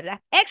con D,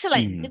 ¿verdad?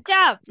 Excellent, good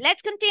job.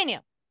 Let's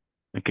continue.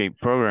 Okay,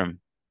 programmed.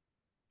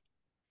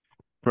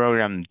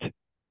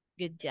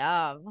 Good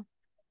job.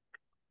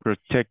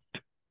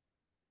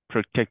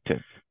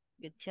 Protective.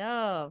 Good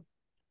job.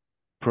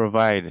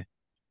 Provided.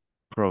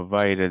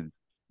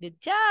 Good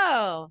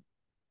job.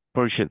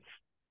 Purchased.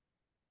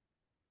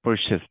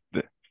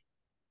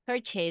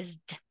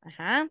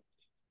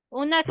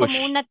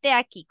 Como una T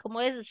aquí,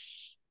 como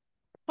es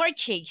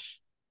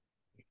purchase.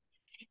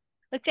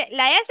 Okay,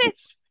 la S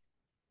es.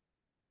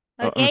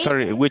 Okay. I'm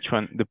sorry, which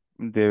one? The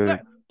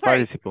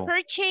participle.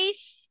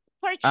 Purchase.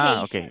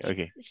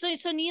 Okay. Su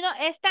sonido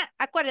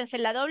acuérdense,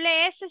 la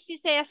doble S sí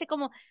se hace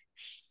como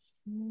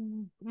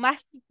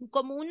más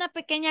como una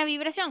pequeña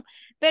vibración,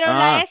 pero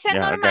la S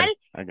normal,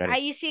 I got it.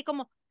 ahí sí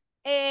como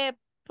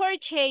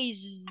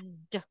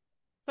purchased.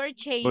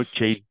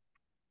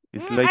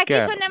 Like aquí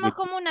sonamos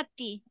como una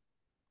T.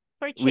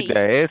 Purchased. With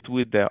the S,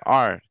 with the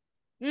R.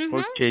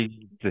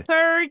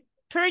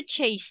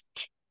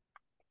 Purchased.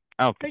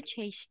 Okay.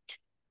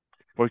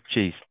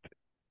 Purchased.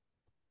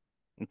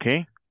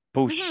 Okay.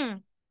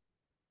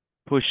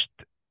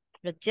 Pushed.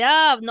 Good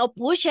job. No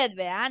push it,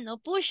 ¿verdad? No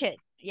push it.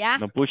 Yeah.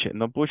 No push it,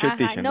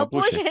 teacher. No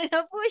push it.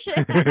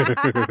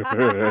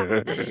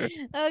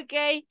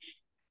 Okay.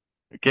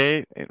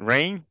 Okay.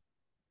 Rain.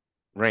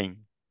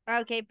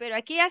 Okay, pero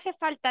aquí hace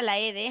falta la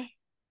ED.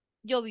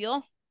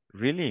 Llovió.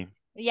 Really?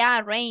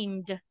 Yeah,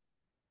 rained.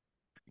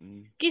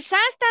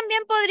 Quizás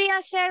también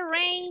podría ser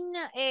rain,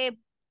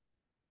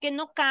 que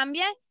no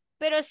cambia,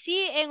 pero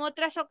sí en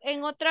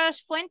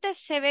otras fuentes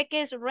se ve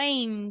que es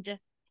rained.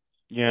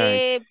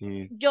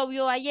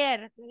 Llovió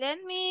ayer.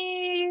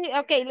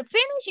 Okay,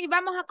 finish y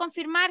vamos a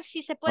confirmar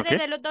si se puede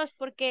de los dos,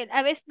 porque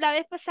la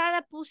vez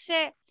pasada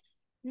puse,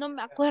 no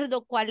me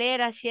acuerdo cuál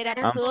era, si era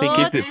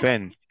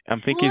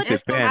I'm thinking it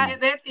depends. Con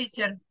ED,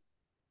 teacher.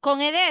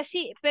 Con ED,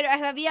 sí, pero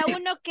había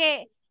uno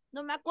que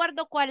no me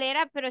acuerdo cuál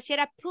era, pero si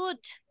era put.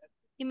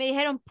 Y me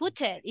dijeron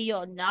put it. Y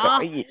yo, no.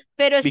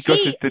 Pero sí,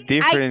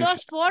 hay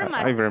dos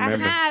formas.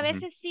 A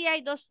veces sí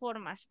hay dos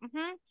formas.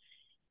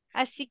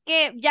 Así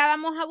que ya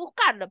vamos a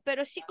buscarlo.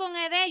 Pero sí con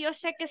ED, yo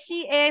sé que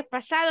sí,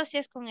 pasado sí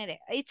es con ED.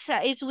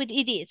 It's with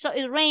ED. So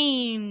it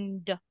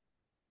rained.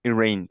 It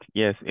rained,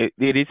 yes.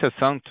 It is a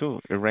song too.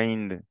 It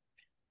rained.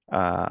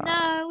 Now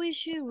I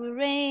wish it would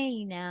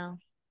rain now.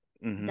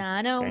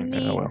 Not on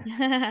me. Well.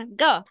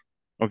 Go.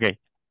 Okay.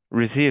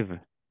 Received.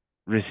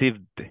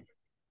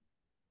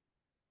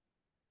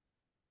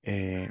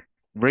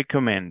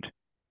 Recommended.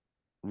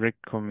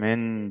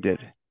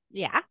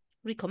 Yeah.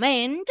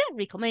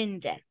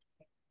 Recommended.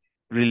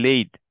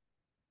 Related.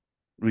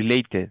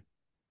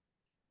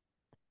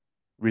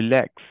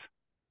 Relaxed.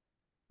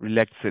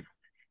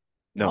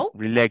 No,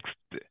 relaxed.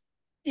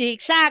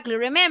 Exactly.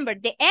 Remember,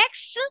 the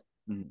X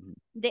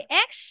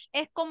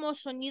es como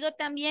sonido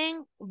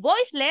también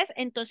voiceless,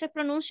 entonces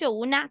pronuncio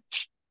una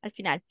T al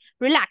final.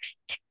 Relaxed.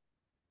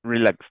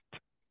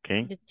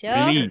 Okay.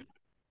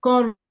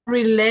 Con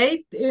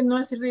relate no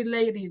es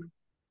related.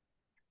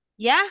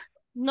 Ya,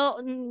 no,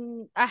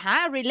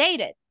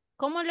 related.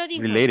 ¿Cómo lo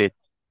digo? Related.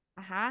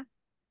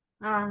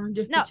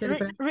 Yo escuché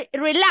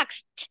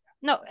relaxed.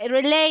 No,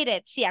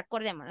 related, sí,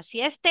 acordémonos.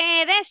 Si es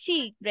TED,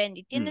 sí,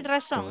 Brandy, tienes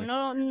razón.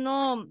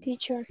 No.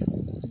 Teacher.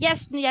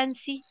 Yes,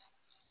 Nancy.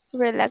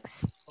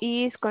 Relax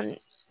is con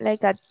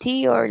like a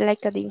T or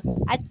like a D.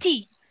 A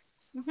T.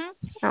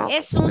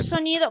 Es un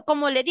sonido,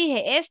 como le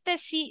dije, este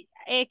sí,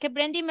 que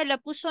Brandy me lo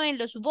puso en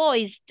los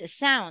voiced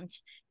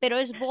sounds, pero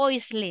es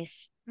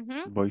voiceless.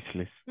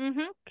 Voiceless.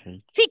 Okay.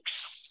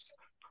 Fix.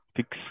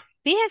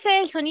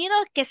 Fíjese el sonido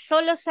que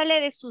solo sale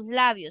de sus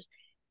labios.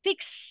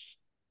 Fix.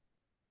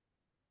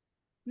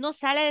 No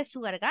sale de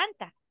su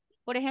garganta.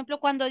 Por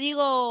ejemplo, cuando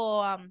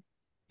digo...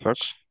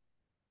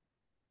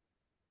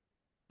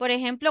 por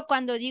ejemplo,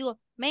 cuando digo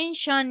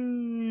mention...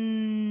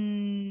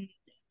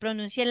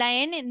 pronuncie la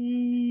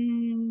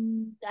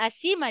N.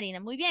 Así, Marina,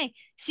 muy bien.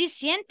 Sí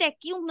siente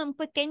aquí un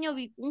pequeño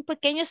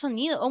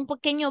sonido, un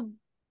pequeño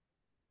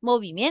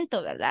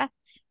movimiento, ¿verdad?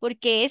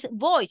 Porque es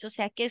voice, o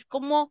sea, que es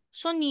como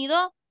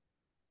sonido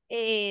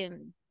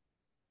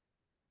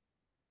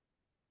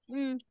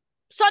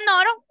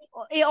sonoro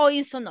o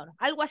insonoro.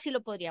 Algo así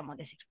lo podríamos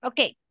decir.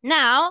 Ok,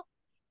 now,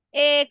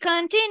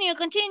 continue,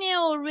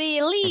 Okay.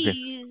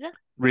 release.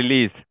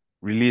 Release.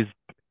 Release.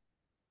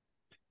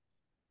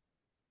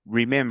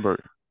 Remember.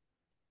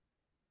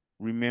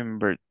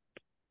 Remembered.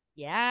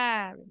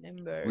 Yeah,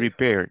 remember.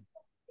 Repaired.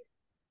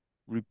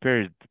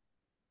 Repaired.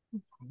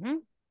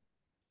 Ujú,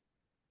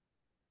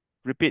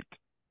 Repeat.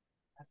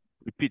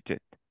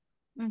 Repeated.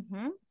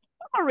 ujú.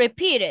 Or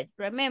repeat it,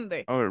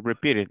 remember. Or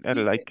repeated.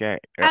 Like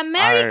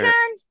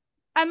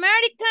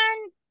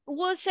American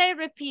will say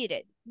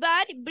repeated,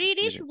 but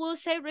British repeated. will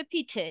say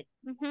repeated.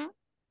 Ujú.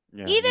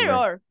 Yeah, you're Either right.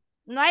 or.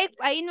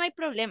 Ahí no hay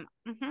problema.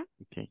 Ujú.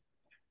 Okay.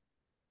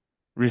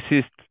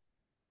 Resist.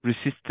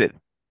 Resisted.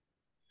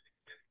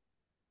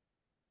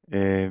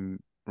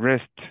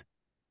 Rest.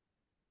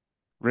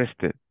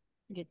 Rested.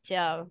 Good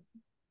job.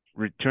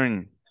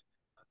 Return.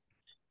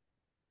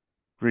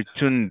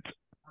 Returned.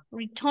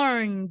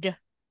 Returned.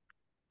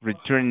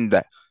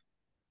 Returned.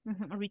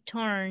 Ujú,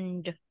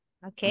 returned.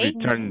 Okay.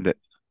 Returned.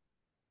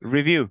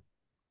 Review.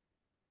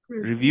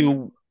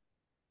 Review.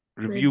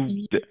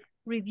 Reviewed.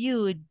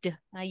 Reviewed.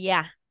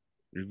 Yeah.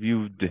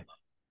 Reviewed.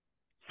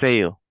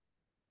 Sail.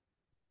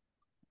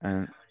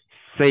 And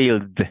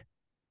sailed.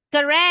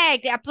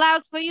 Correct.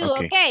 Applause for you.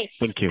 Okay. Okay.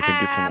 Thank you.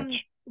 Thank you so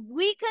much.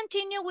 We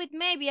continue with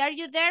maybe. Are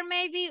you there?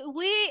 Maybe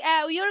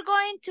you're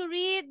going to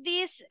read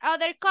this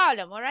other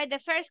column. All right. The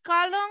first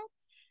column.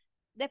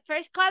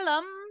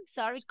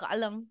 Sorry,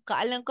 column.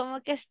 Como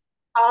que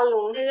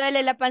Column. me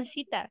duele la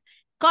pancita.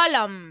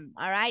 Column.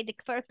 All right. The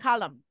first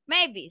column.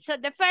 Maybe. So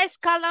the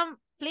first column,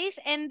 please.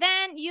 And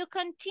then you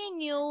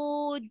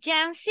continue,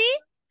 Jancy.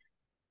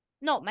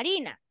 No,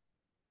 Marina.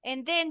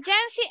 And then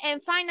Jancy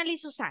and finally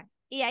Susan.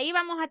 Y ahí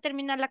vamos a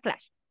terminar la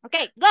clase.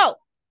 Okay, go.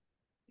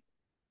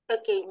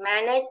 Okay,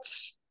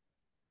 manage.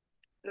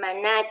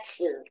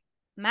 Manage.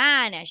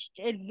 Managed.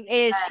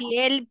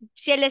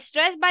 Si el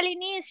estrés va al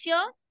inicio,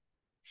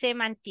 se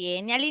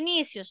mantiene al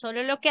inicio.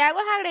 Solo lo que hago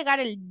es agregar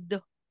el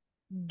do.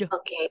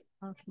 Okay.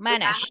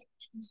 Managed.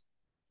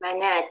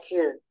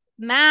 Manage.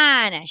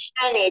 Managed.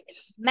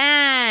 Manage.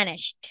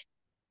 Managed.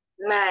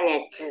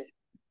 Manage.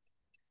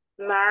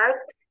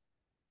 Mark.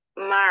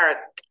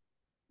 Marked.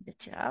 Good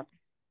job.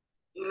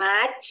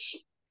 Match.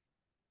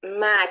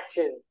 Match.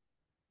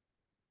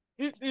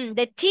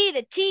 The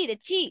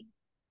T.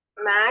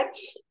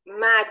 Match.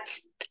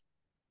 Matched.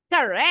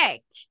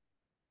 Correct.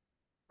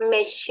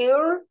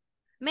 Measure.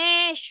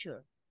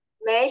 Measure.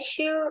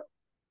 Measure.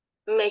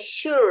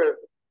 Measured.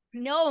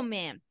 No,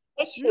 ma'am.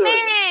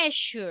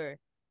 Measured.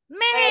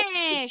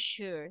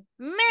 Measure.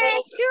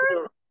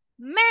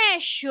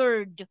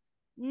 Measured.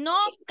 No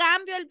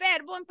cambio el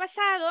verbo en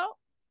pasado.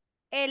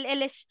 Al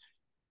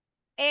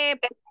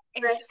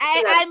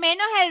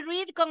menos el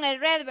read con el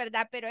red,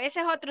 ¿verdad? Pero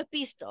ese es otro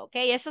pisto, ¿ok?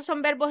 Esos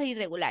son verbos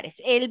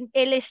irregulares. El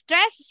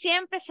stress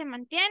siempre se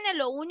mantiene.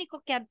 Lo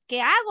único que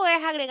hago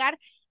es agregar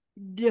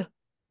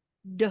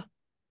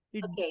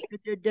Okay.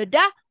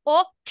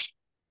 o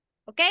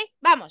 ¿ok?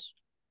 Vamos.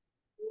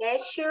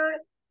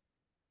 Measured.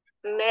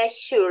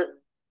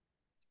 Measured.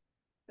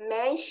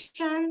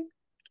 Mention.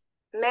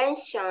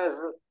 Mentions.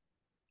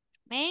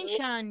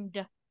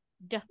 Mentioned.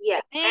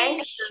 Yeah.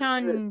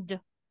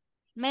 Mentioned.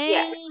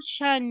 Yeah.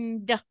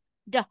 Mentioned.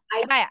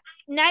 Vaya,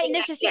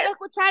 necesito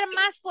escuchar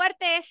más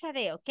fuerte esa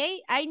D, ¿ok?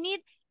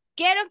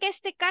 Quiero que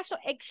este caso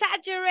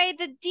exaggerate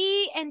the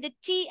D and the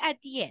T at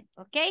the end,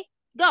 ¿ok?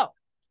 Go.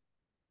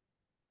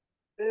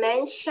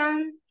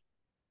 Mention.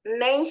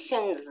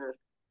 Mentions.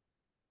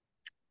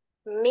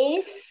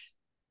 Miss.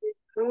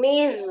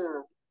 Miss.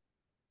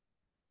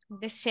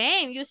 The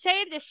same. You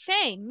say the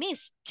same.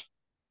 Missed.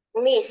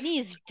 Miss.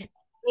 Missed.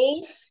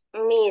 Miss.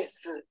 Miss.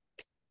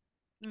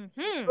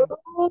 Mm-hmm.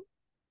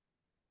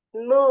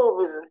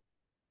 Move.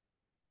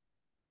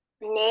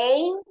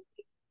 Name.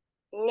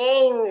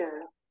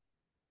 Names.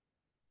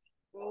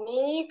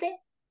 Need.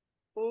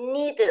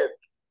 Needed.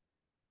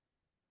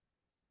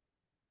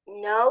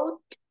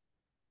 Note.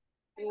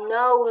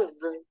 Nose.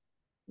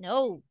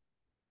 No.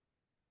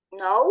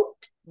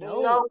 Note.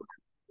 No. Note.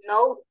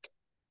 Note.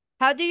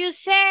 How do you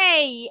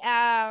say,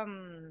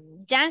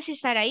 Jancy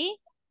Saraí?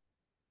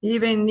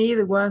 Even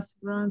need was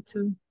wrong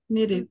too.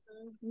 Needed.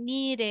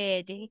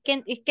 Needed.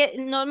 Es que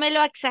no me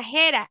lo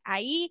exagera.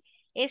 Ahí,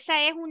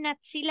 esa es una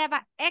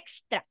sílaba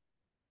extra,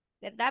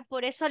 ¿verdad?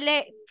 Por eso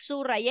le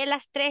subrayé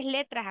las 3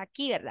 letras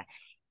aquí, ¿verdad?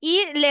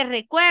 Y les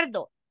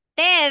recuerdo,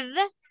 TED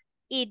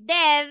y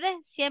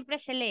DED siempre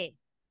se lee.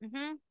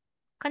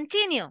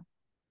 Continue.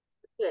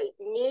 Okay.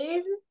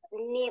 Need.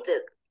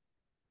 Needed.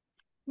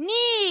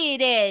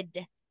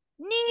 Needed.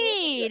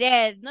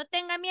 Needed. No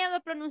tenga miedo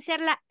de pronunciar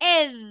la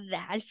ed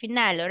al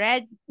final,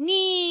 ¿verdad?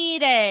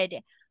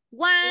 Needed.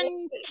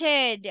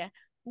 Wanted.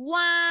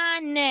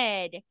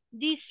 Wanted.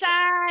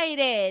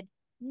 Decided.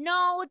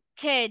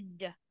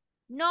 Noted.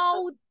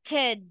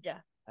 Noted.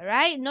 All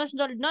right. No,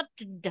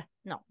 noted.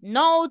 No.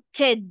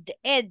 Noted.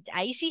 Ed.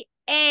 Ahí sí,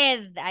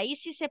 ed. Ahí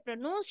sí se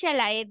pronuncia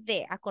la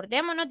ed.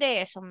 Acordémonos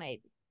de eso,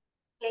 maybe.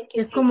 Thank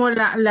you, Es teacher. como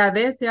la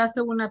D se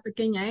hace una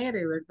pequeña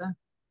R, ¿verdad?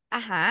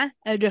 Ajá.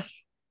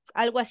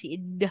 Algo así.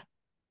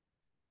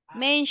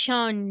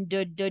 Mention.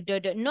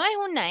 No es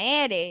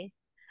una R.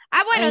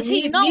 Ah, bueno,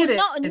 sí, no, needed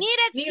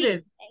sí.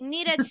 Needed.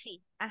 Needed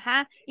sí.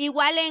 Ajá.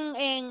 Igual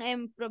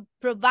en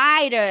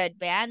provided,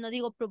 ¿verdad? No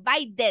digo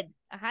provided.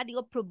 Ajá,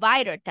 digo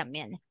provider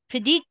también.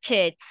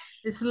 Predicted.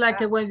 It's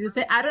like when you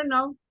say, I don't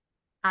know,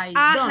 I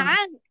don't. Ajá.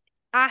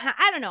 Ajá,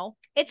 I don't know.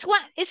 It's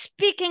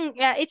speaking,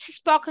 it's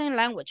spoken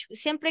language.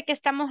 Siempre que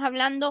estamos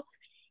hablando,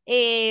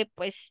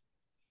 pues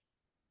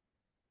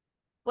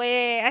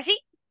así,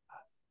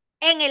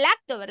 en el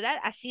acto, ¿verdad?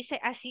 Así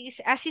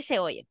se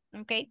oye,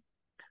 ¿ok?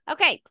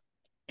 Ok,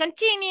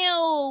 continue,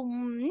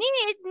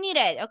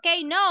 needed, ok,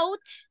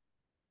 note.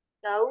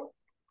 No.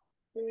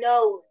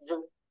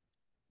 Nose.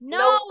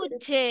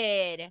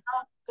 Noted.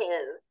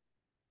 Noted.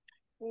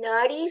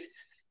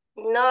 Notice.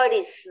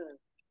 Notice.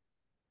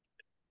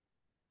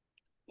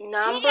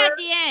 Number. T at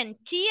the end,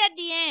 T at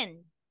the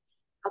end.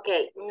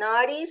 Okay.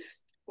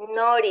 Notice.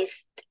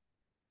 Noticed.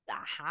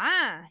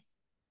 Ajá.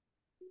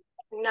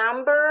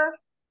 Number.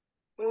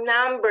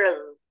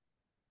 Numbered.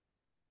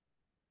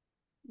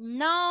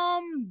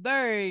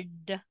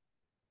 Numbered.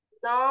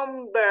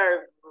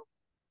 Numbered.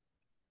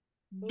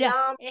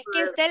 Es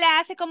que usted le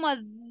hace como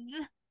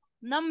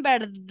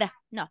numbered.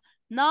 No.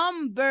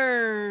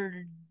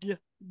 Numbered.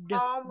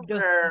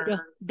 Numbered.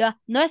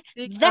 No es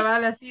Sí,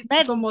 cabal, así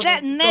como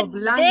doblando.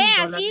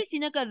 así,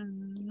 sino que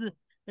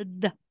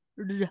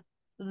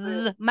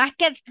más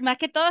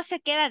que todo se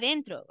queda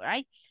dentro,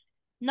 right?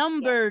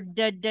 Number,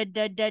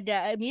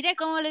 mire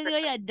cómo le digo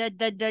ya,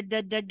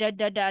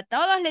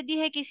 todos les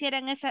dije que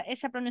hicieran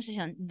esa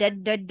pronunciación.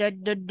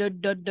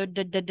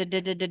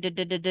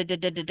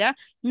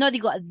 No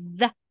digo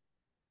the,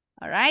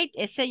 all right,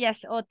 esa ya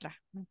es otra.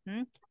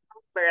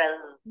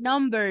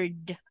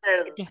 Numbered,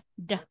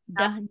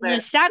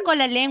 no saco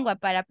la lengua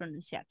para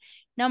pronunciar.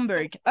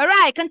 Numbered, all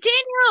right,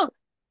 continue.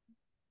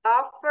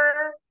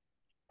 Offer.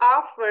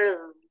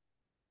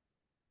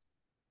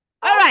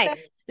 All right,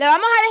 le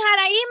vamos a dejar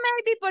ahí,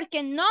 maybe,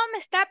 porque no me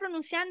está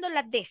pronunciando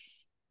las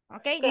Ds.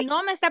 ¿Ok?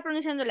 No me está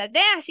pronunciando las D,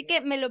 así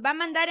que me lo va a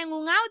mandar en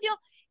un audio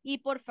y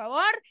por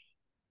favor,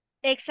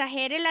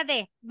 exagere la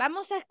D.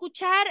 Vamos a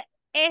escuchar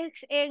en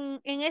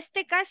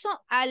este caso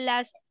a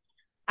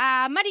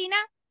Marina,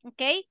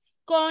 ¿ok?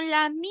 Con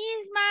las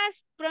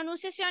mismas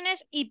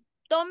pronunciaciones y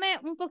tome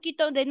un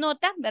poquito de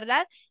nota,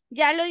 ¿verdad?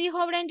 Ya lo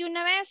dijo Brandy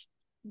una vez,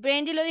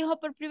 Brandy lo dijo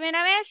por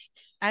primera vez,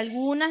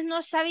 algunas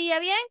no sabía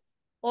bien.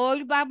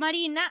 Hoy va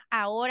Marina,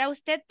 ahora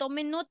usted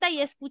tome nota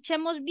y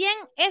escuchemos bien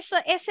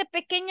ese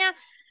pequeño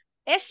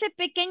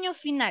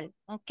final,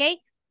 ¿ok?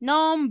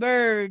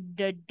 Number,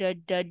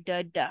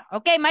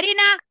 Ok,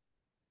 Marina,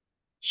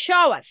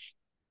 show us.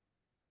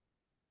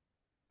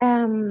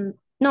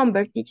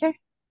 Number, teacher.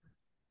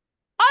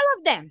 All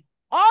of them,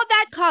 all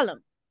that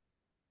column.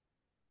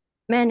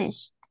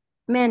 Managed,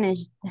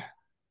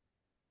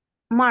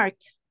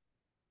 marked,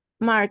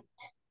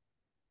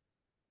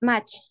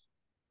 matched,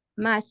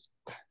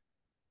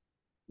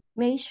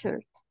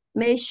 measured,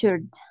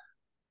 mentioned,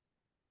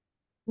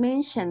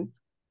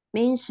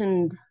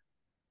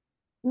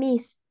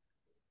 missed,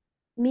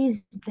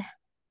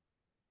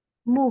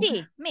 moved,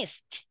 Sí,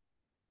 missed.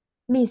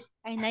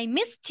 And I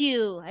missed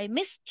you,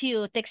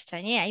 te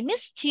extrañé, I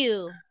missed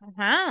you.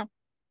 Ajá.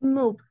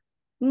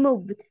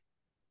 moved,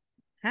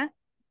 Ajá.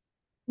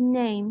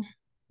 named,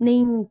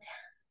 needed,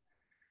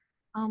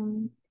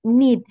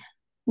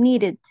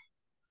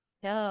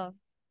 Oh.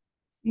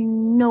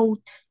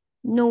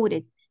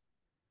 noted,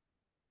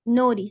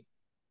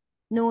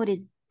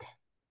 noticed,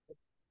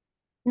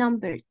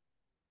 numbered,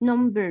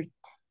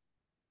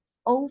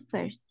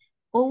 offered,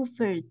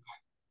 opened,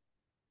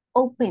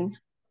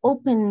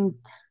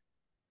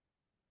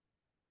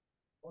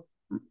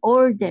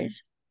 ordered,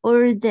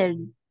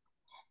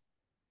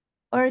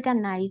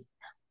 organized,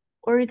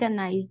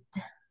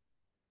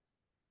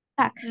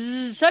 pack,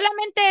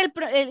 Solamente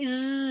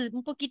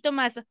un poquito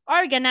más.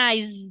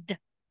 Organized.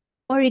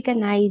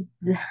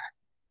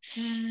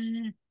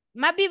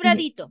 Más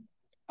vibradito.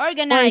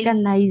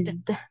 Organized.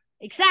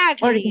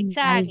 Exactly.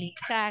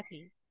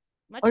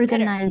 Much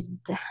organized,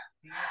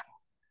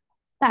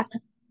 packed,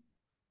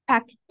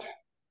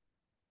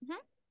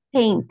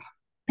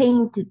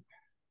 painted,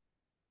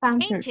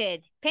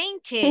 pampered,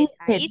 painted.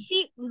 Ahí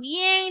sí,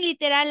 bien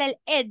literal el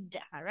ed,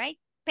 all right?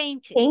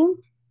 Painted.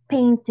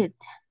 painted,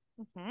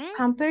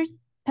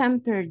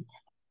 pampered,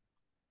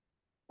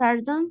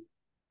 pardoned,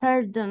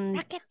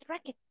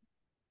 Racket.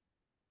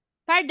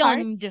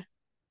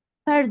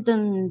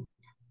 Pardoned.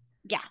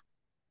 Yeah.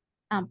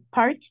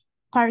 Parked.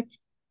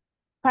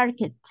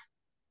 Parked.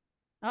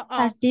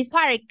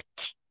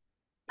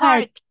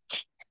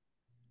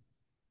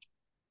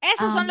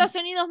 Esos son los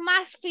sonidos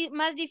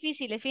más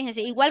difíciles,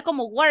 fíjense. Igual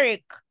como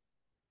worked.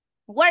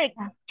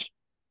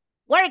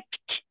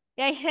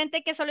 Y hay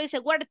gente que solo dice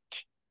word,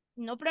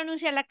 no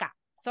pronuncia la K.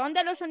 Son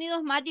de los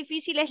sonidos más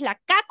difíciles. La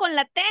K con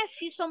la T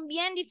sí son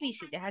bien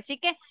difíciles. Así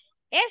que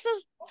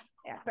esos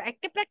hay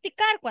que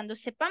practicar. Cuando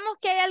sepamos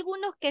que hay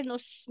algunos que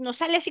nos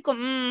sale así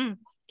como...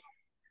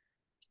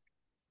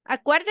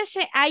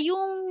 Acuérdese, hay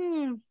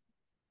un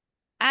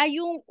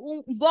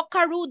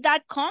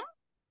vocaro.com.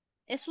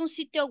 Es un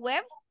sitio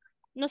web.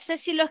 No sé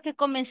si los que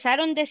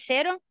comenzaron de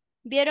cero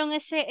vieron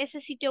ese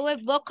sitio web,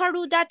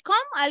 vocaro.com.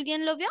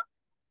 ¿Alguien lo vio?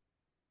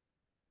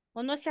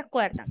 ¿O no se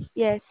acuerdan?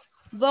 Yes.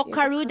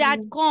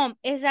 Vocaro.com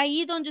es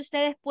ahí donde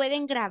ustedes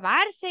pueden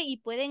grabarse y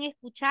pueden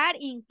escuchar,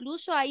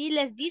 incluso ahí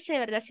les dice,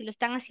 ¿verdad? Si lo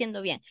están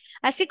haciendo bien.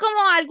 Así como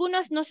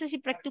algunos, no sé si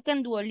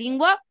practican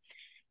Duolingo,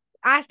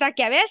 hasta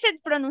que a veces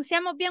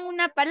pronunciamos bien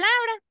una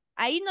palabra,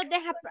 ahí nos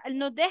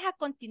deja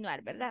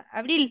continuar, ¿verdad?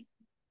 Abril.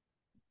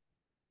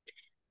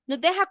 Nos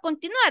deja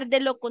continuar. De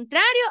lo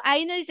contrario,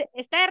 ahí nos dice,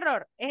 está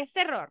error, es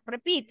error.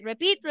 Repeat,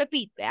 repeat,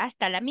 repeat.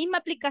 Hasta la misma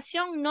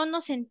aplicación no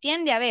nos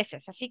entiende a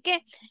veces. Así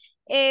que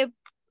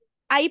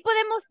ahí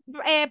podemos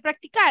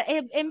practicar.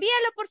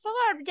 Envíalo, por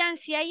favor,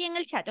 Jancy, ahí en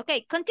el chat. Ok,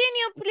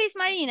 continue, please,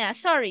 Marina.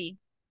 Sorry.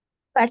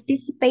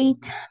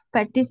 Participate,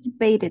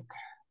 participated.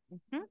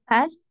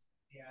 Past,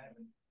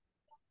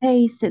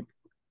 paced.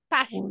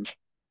 Past.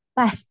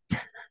 Past.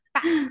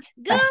 Past.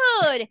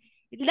 Good.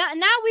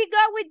 Now we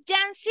go with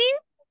Jancy.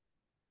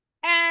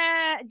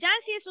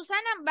 Jancy y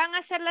Susana van a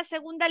hacer la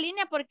segunda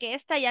línea porque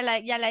esta ya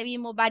la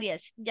vimos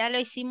varias. Ya lo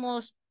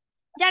hicimos,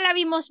 ya la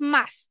vimos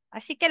más.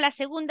 Así que la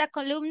segunda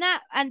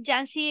columna,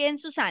 Jancy y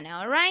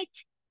Susana, all right?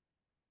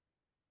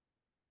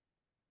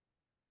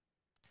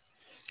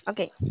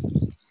 Okay.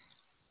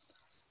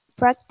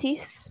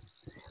 Practice,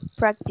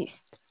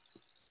 practiced.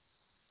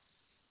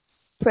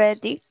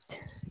 Predict,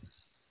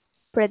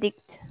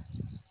 predict.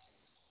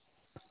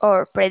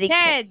 Or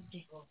predicted.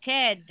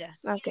 Ted.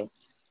 Okay.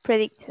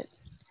 Predicted.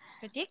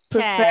 Predicted.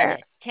 Prefer.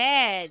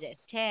 Ted.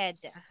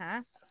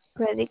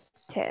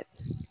 Predicted.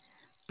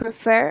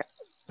 Prefer,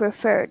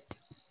 preferred.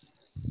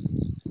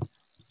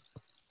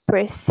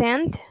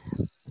 Present,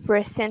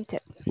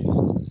 presented.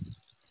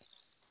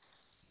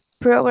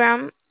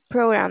 Program,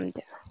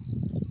 programmed.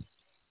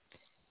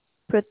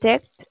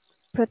 Protect,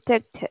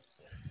 protected.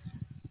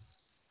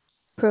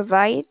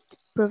 Provide,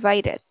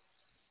 provided.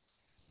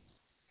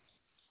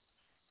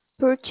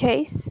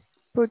 Purchase,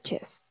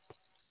 purchased.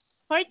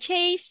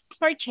 Purchased.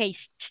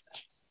 Purchased,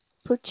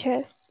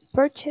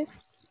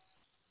 purchased.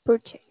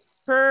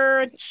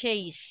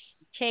 Purchase.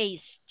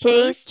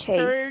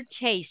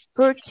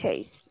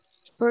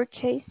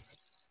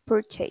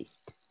 Purchased.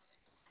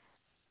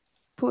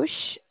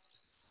 Push,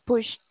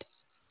 pushed.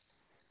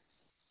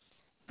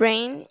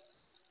 Rain,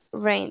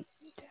 rained.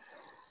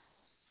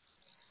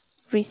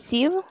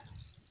 Receive,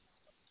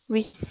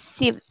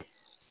 received.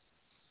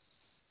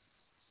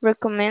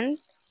 Recommend,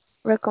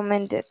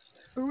 recommended.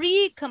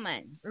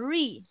 Recommend.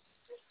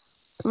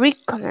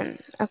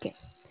 Okay.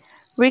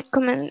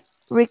 Recommended.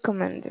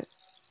 Recommended.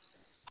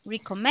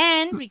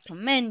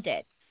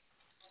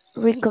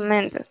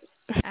 Recommended.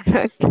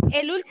 Ajá.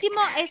 El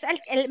último es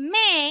el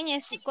men,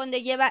 es cuando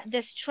lleva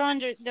the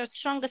strongest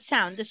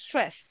sound, the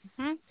stress.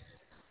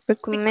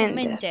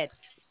 Recommended.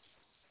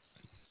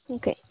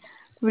 Okay.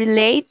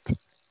 Relate,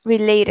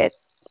 related.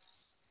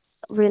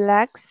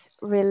 Relax,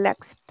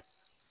 relaxed.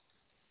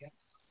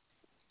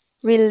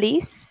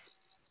 Release,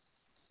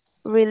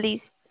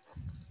 released.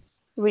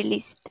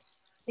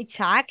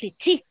 Exactly.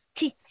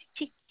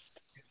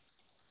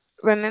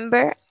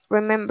 Remember,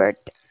 remembered.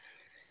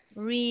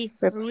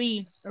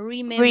 Remember.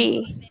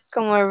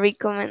 Como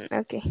recommend,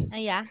 okay.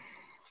 Yeah.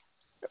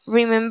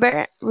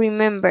 Remember,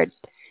 remembered.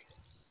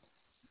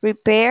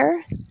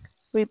 Repair,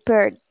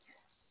 repaired.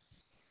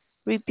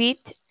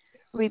 Repeat,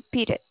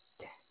 repeated.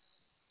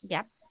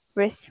 Yeah.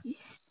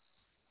 Resist,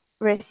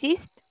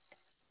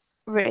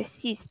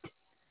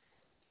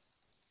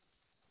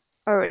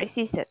 or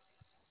resisted.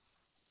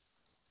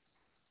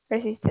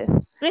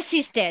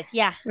 Resisted,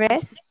 yeah.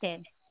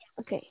 Resisted.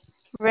 Okay.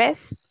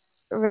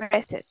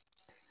 Rested.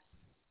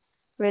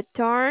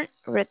 Returned.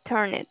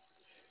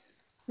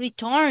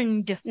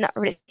 No,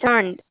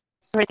 returned.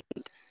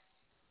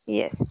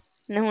 Yes.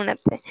 No, una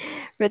T.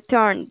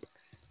 Returned.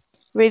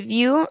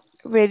 Review,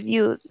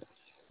 reviewed.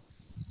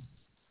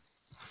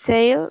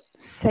 Sailed.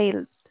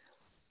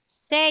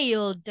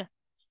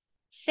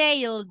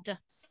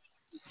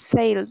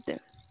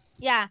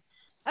 Yeah.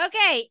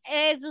 Okay,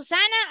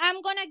 Susana,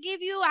 I'm gonna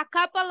give you a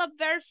couple of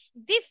verbs,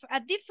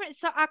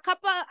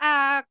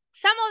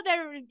 some of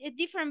the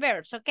different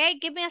verbs. Okay,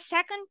 give me a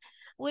second.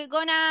 We're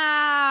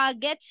gonna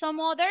get some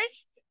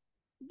others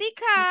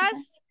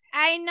because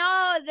I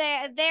know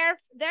that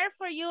they're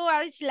for you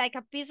are like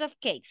a piece of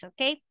cakes.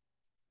 Okay.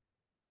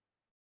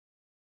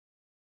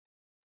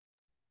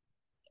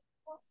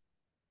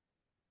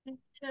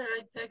 Sure,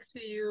 I text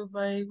you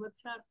by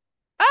WhatsApp.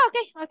 Oh,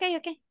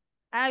 okay.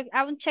 I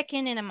will check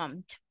in a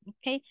moment.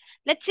 Okay,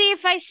 let's see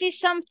if I see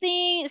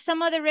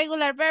some other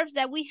regular verbs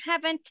that we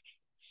haven't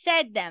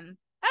said them.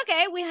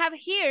 Okay, we have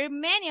here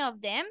many of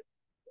them.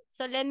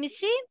 So let me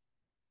see.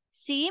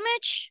 See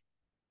image.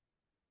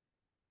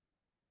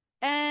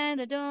 And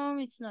the dorm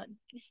is not,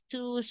 it's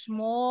too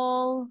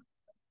small.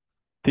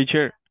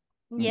 Teacher,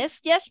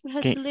 Yes, yes,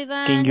 Professor can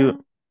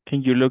Sullivan.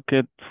 you look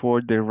at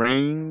for the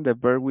rain, the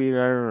verb we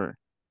are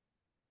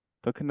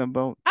talking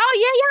about?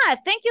 Oh, yeah.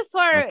 Thank you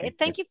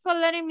Okay, for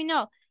letting me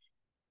know.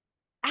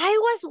 I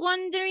was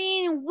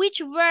wondering which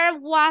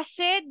verb was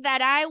it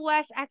that I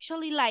was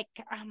actually like,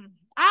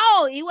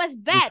 oh, it was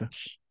bet.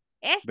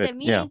 But,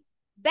 Miren, yeah.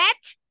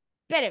 bet.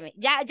 Espérame,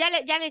 ya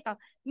le digo.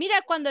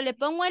 Mira, cuando le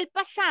pongo el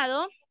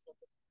pasado,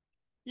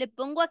 le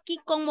pongo aquí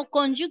como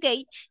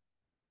conjugate.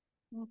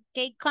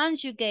 Ok,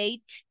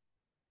 conjugate.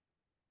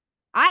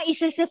 Ah, y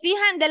si se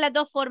fijan, de las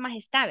dos formas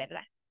está,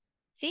 ¿verdad?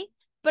 ¿Sí?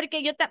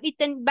 Porque yo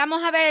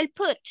vamos a ver el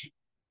put.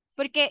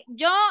 Porque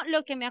yo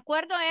lo que me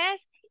acuerdo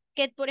es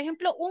que, por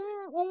ejemplo, un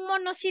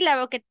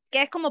monosílabo que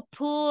es como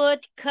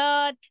put,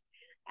 cut,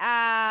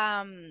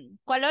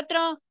 ¿cuál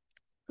otro?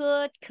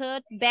 Put,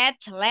 cut, bet,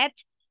 let,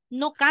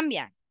 no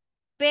cambia.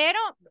 Pero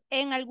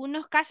en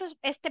algunos casos,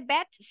 este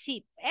bet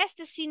sí,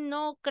 este sí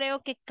no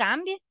creo que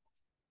cambie.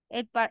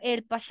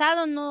 El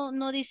pasado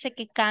no dice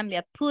que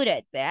cambia, put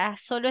it, ¿verdad?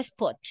 Solo es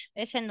put,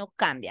 ese no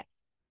cambia.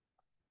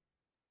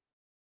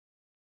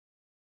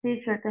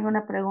 Teacher, tengo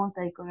una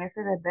pregunta y con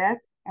ese de bet,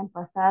 en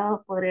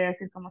pasado podría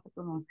decir cómo se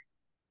pronuncia.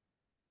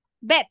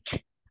 Bet.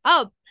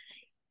 Oh,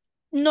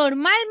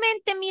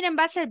 normalmente, miren,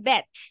 va a ser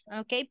bet,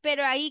 ¿ok?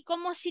 Pero ahí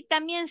como si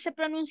también se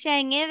pronuncia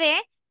en ed,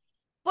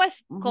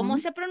 pues, ¿cómo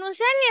se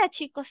pronunciaría,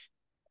 chicos?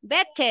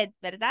 Betted,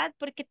 ¿verdad?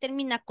 Porque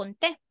termina con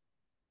T.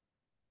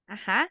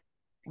 Ajá.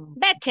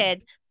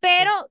 Betted.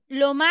 Pero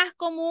lo más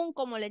común,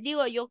 como les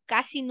digo, yo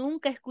casi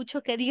nunca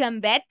escucho que digan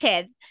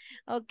betted,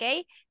 ¿ok?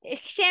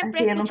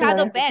 Siempre he yo nunca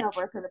lo escuchado había bet. escuchado,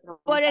 por eso le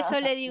Por eso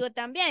preguntaba. le digo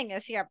también, o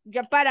sea,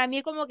 yo para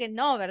mí como que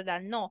no,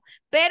 ¿verdad? No.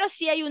 Pero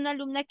sí hay una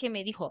alumna que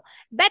me dijo,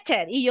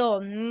 better, y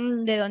yo,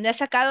 ¿de dónde has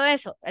sacado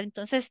eso?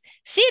 Entonces,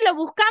 sí, lo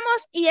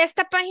buscamos y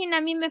esta página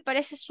a mí me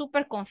parece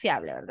súper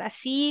confiable, ¿verdad?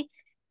 Sí,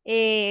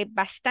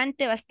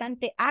 bastante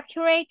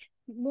accurate,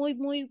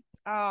 muy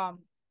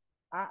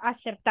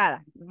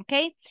acertada, ¿ok?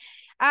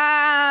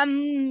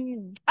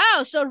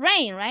 Oh, so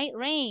rain, right?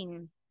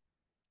 Rain.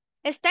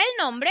 Está el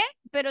nombre,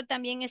 pero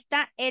también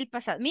está el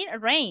pasado. Mira,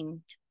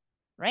 rain.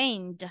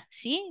 Rained,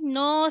 ¿sí?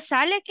 No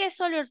sale que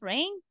solo es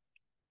rain.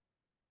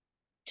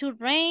 To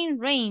rain,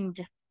 rained.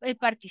 El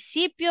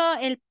participio,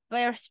 el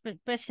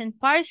present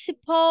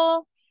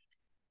participle.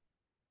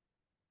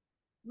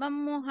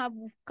 Vamos a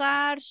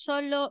buscar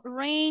solo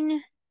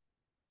rain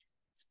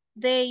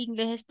de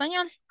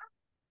inglés-español.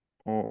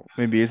 Or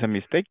maybe it's a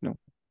mistake, no?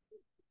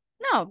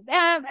 No,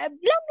 let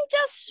me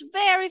just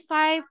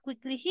verify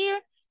quickly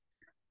here.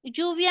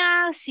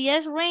 Lluvia, si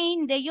es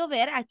rain de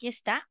llover, aquí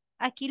está.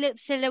 Aquí lo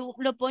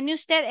pone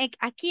usted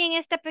aquí en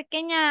esta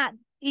pequeña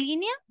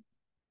línea.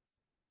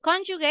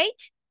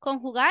 Conjugate,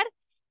 conjugar.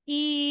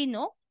 Y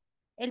no,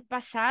 el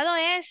pasado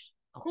es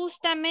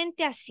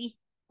justamente así,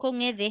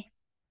 con ed,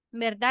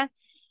 ¿verdad?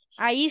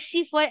 Ahí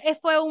sí fue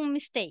un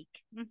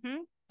mistake.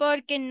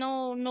 Porque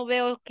no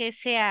veo que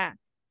sea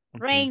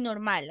rain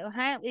normal.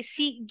 Ajá.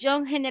 Sí, yo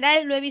en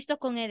general lo he visto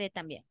con ed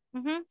también.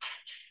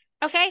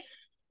 Ok,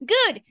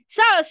 good.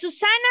 So,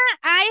 Susana,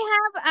 I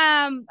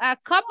have a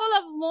couple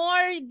of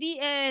more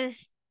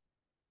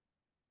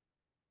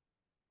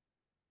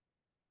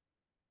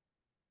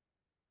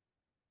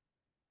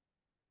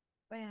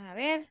a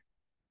ver,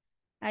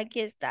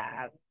 aquí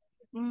está.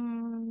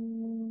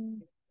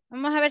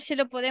 Vamos a ver si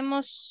lo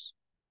podemos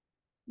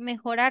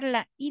mejorar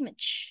la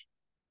image.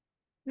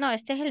 No,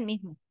 este es el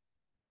mismo.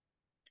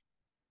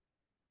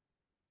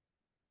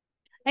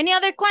 Any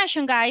other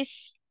question,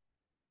 guys?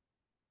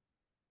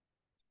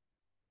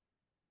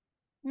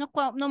 No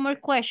more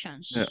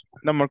questions. Yeah,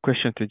 no more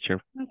questions,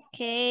 teacher. Ok,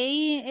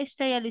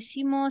 este ya lo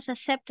hicimos.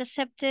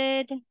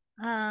 Accepted.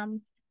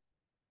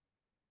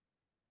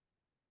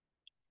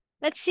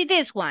 Let's see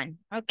this one,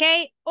 ok.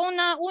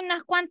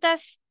 Unos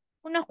cuantos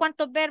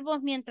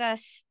verbos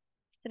mientras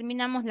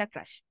terminamos la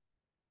clase.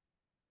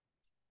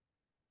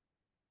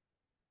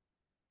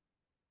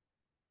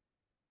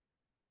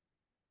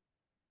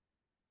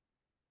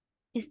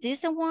 Is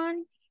this the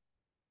one?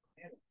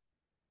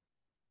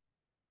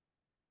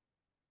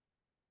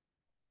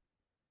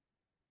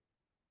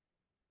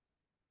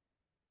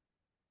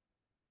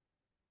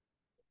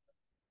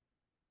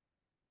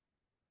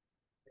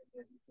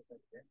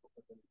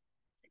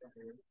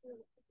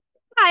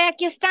 Ay,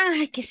 aquí está.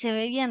 Ay, que se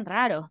ve bien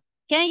raro.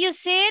 Can you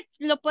see it?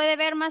 Lo puede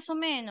ver más o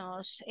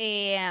menos.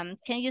 Can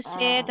you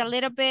see it a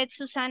little bit,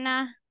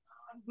 Susana?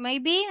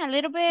 Maybe a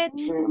little bit.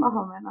 Más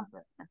o menos,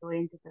 voy a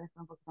intentar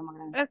hacer un poquito más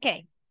grande. Ok.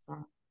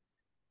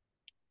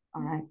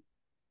 All right.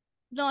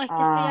 No, es que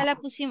esto ya la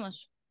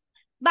pusimos.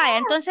 Vaya,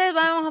 entonces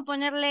vamos a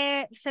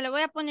ponerle, se lo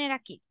voy a poner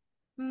aquí.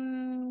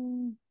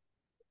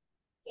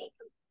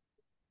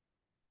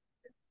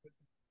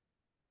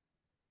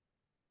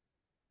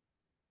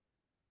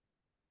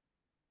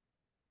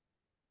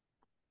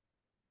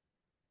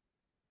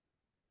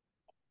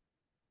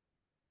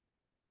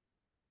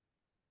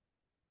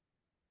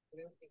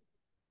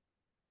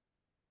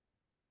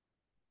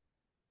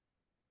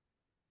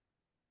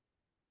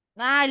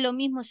 Ah, lo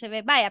mismo se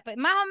ve. Vaya, pues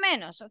más o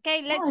menos. Ok,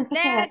 No, let's it's okay.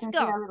 I can see go.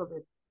 a little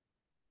bit.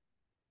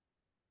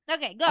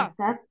 Okay, go.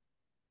 Accept.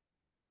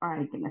 All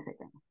right, give me a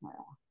second.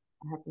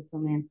 I have to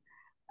zoom in.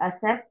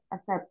 Accept,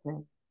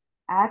 accepted.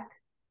 Act,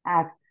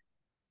 act.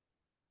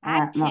 No,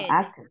 Acted.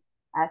 acted.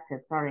 Acted,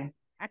 sorry.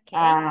 Okay.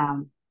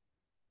 I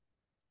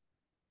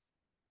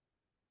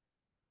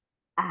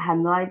have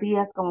no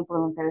idea cómo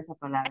pronunciar esa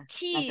palabra.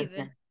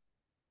 Achieve.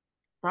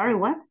 Sorry,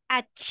 what?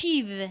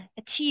 Achieve.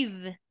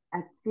 Achieve.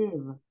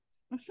 Achieve.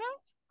 Mhm.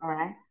 All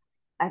right.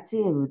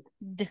 Achieved.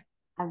 D.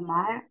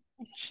 Admire.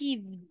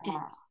 Achieved.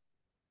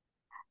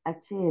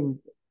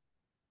 Achieved.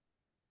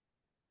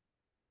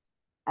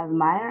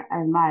 Admire,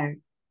 admire.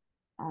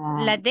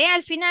 La D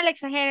al final,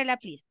 exagérela,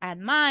 please.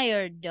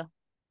 Admired.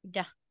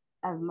 Yeah.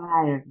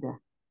 Admired.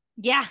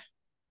 Yeah,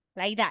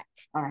 like that.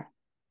 All right.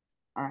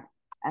 All right.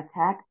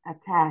 Attack,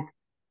 attack.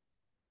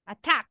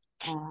 Attacked.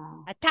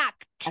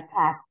 Attacked.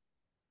 Attack.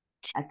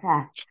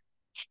 Attack.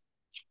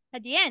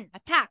 At the end,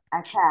 attacked.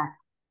 Attack.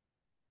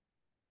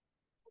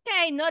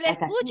 Okay, no le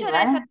Like escucho así,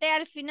 esa ¿verdad? T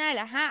al final.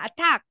 Ajá,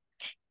 attacked.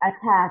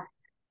 Attack.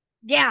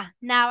 Yeah,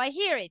 now I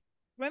hear it.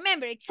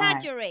 Remember,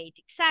 exaggerate,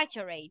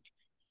 exaggerate.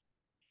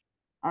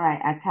 All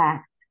right,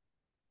 attacked.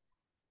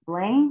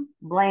 Blame,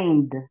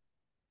 blamed.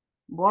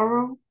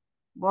 Borrow,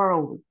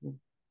 borrowed.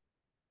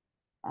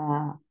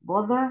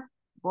 Bother,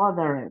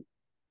 bothered.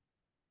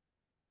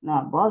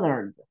 No,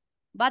 bothered.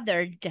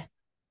 Bothered.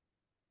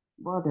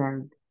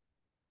 Bothered.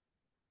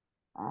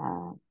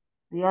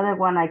 The other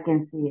one I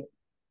can see it.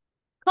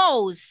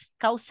 Cause.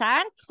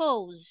 Causar,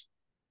 cause.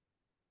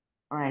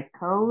 All right,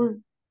 cause,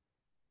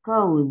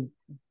 cause.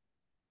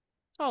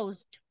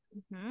 Caused.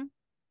 Mm-hmm.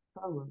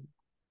 Cause.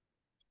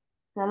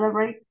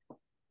 Celebrate,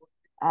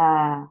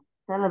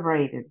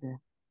 celebrated.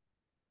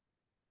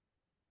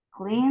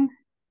 Cleaned,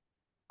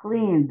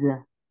 cleaned.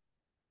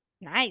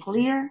 Nice.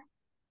 Clear,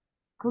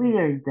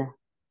 cleared.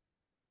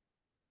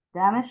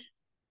 Damaged,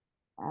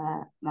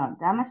 no,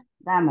 damaged,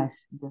 damaged.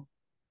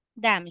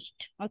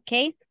 Damaged.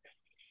 Okay.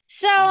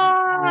 So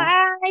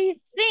I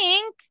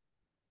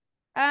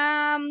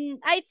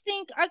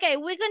think, okay,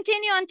 we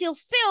continue until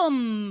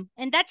film,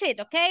 and that's it,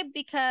 okay?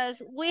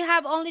 Because we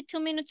have only 2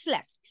 minutes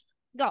left.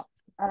 Go.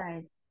 All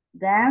right.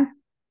 Dance,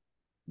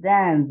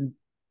 dance.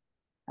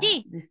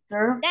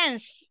 Disturb.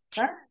 Dance.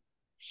 Huh?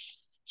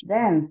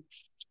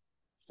 Dance.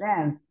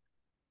 Dance.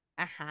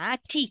 Ajá,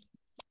 T.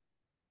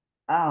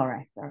 All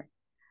right, sorry.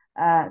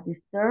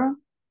 Disturb.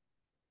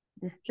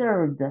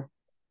 Disturbed.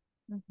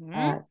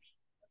 Mm-hmm.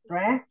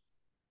 Dress.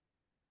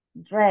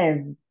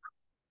 Dressed.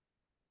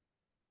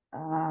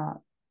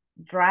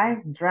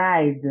 Drive,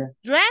 dried.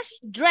 Dress,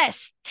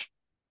 dressed.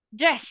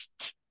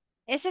 Dressed.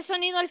 Ese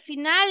sonido al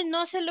final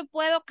no se lo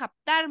puedo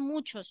captar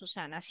mucho,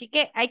 Susana, así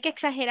que hay que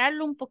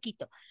exagerarlo un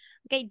poquito.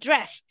 Okay,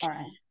 dressed. All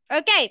right.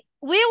 Okay,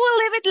 we will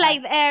leave it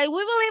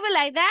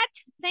like that.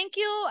 Thank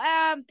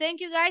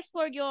you guys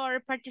for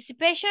your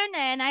participation,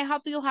 and I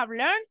hope you have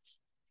learned.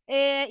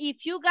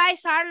 If you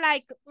guys are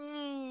like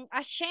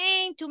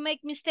ashamed to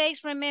make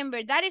mistakes,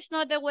 remember that is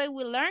not the way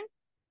we learn.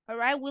 All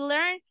right, we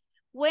learn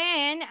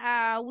when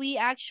we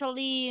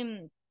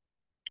actually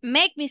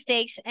make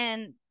mistakes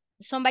and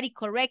somebody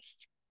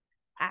corrects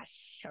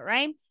us. All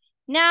right.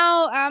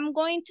 Now I'm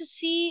going to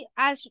see,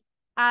 as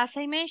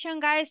I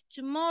mentioned, guys,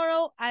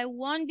 tomorrow I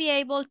won't be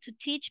able to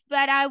teach,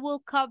 but I will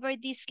cover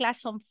this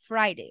class on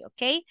Friday.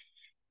 Okay.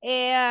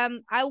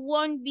 I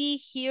won't be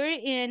here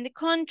in the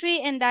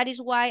country, and that is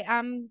why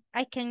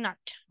I cannot.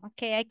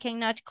 Okay, I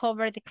cannot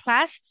cover the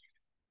class.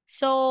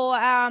 So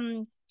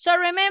so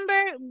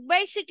remember,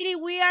 basically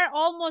we are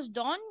almost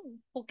done.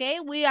 Okay,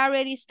 we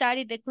already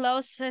studied the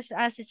clauses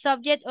as a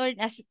subject or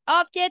as an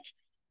object.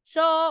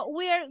 So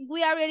we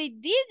already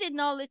did the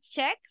knowledge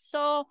check.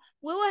 So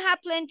we will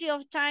have plenty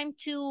of time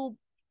to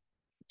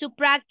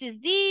practice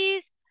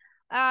this.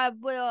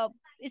 Well,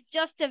 it's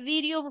just a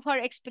video for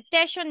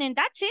expectation, and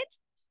that's it.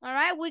 All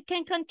right, we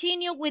can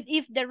continue with,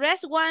 if the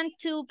rest want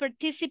to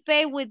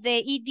participate with the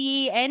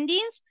ED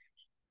endings,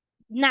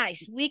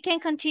 nice, we can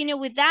continue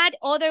with that.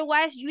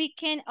 Otherwise, we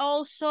can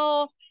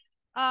also,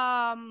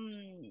 how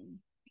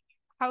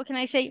can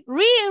I say,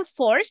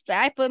 reinforce,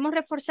 ¿verdad? Podemos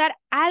reforzar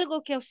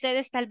algo que a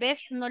ustedes tal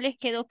vez no les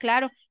quedó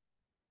claro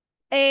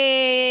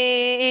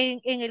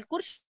en el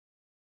curso.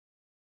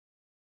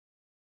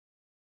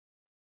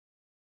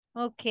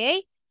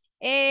 Ok,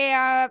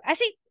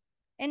 así.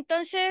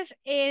 Entonces,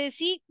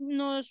 sí,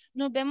 nos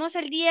vemos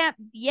el día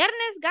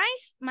viernes,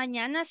 guys.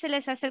 Mañana se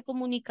les hace el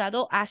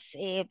comunicado,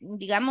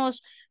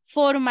 digamos,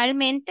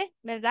 formalmente,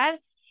 ¿verdad?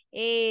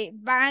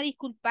 Van a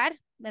disculpar,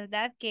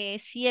 ¿verdad? Que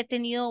sí he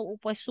tenido,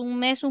 pues, un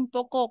mes un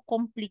poco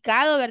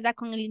complicado, ¿verdad?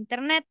 Con el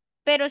internet,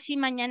 pero sí,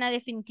 mañana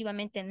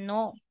definitivamente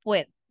no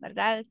puedo,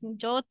 ¿verdad?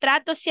 Yo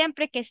trato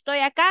siempre que estoy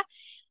acá,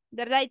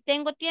 ¿verdad? Y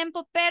tengo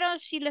tiempo, pero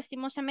sí,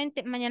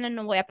 lastimosamente, mañana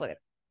no voy a poder.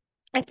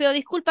 Les pido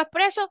disculpas por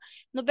eso.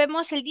 Nos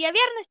vemos el día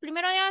viernes.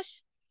 Primero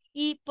Dios.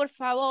 Y por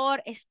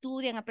favor,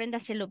 estudien,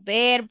 apréndanse los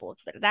verbos,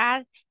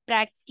 ¿verdad?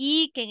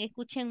 Practiquen,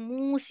 escuchen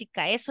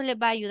música, eso les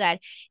va a ayudar.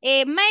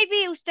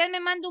 Maybe usted me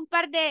manda un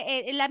par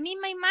de, la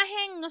misma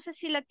imagen, no sé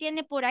si la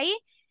tiene por ahí,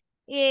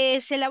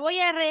 se la voy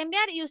a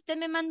reenviar y usted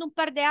me manda un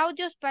par de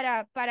audios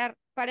para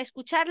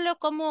escucharlo,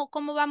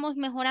 cómo vamos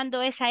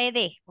mejorando esa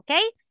ED, ¿ok?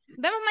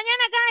 Vemos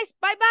mañana, guys.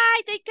 Bye,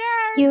 bye. Take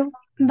care. You.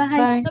 Bye.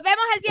 Bye. Nos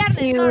vemos el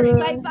See viernes. Sorry. you.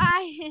 Bye,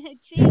 bye.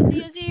 See you, see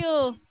you, see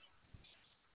you.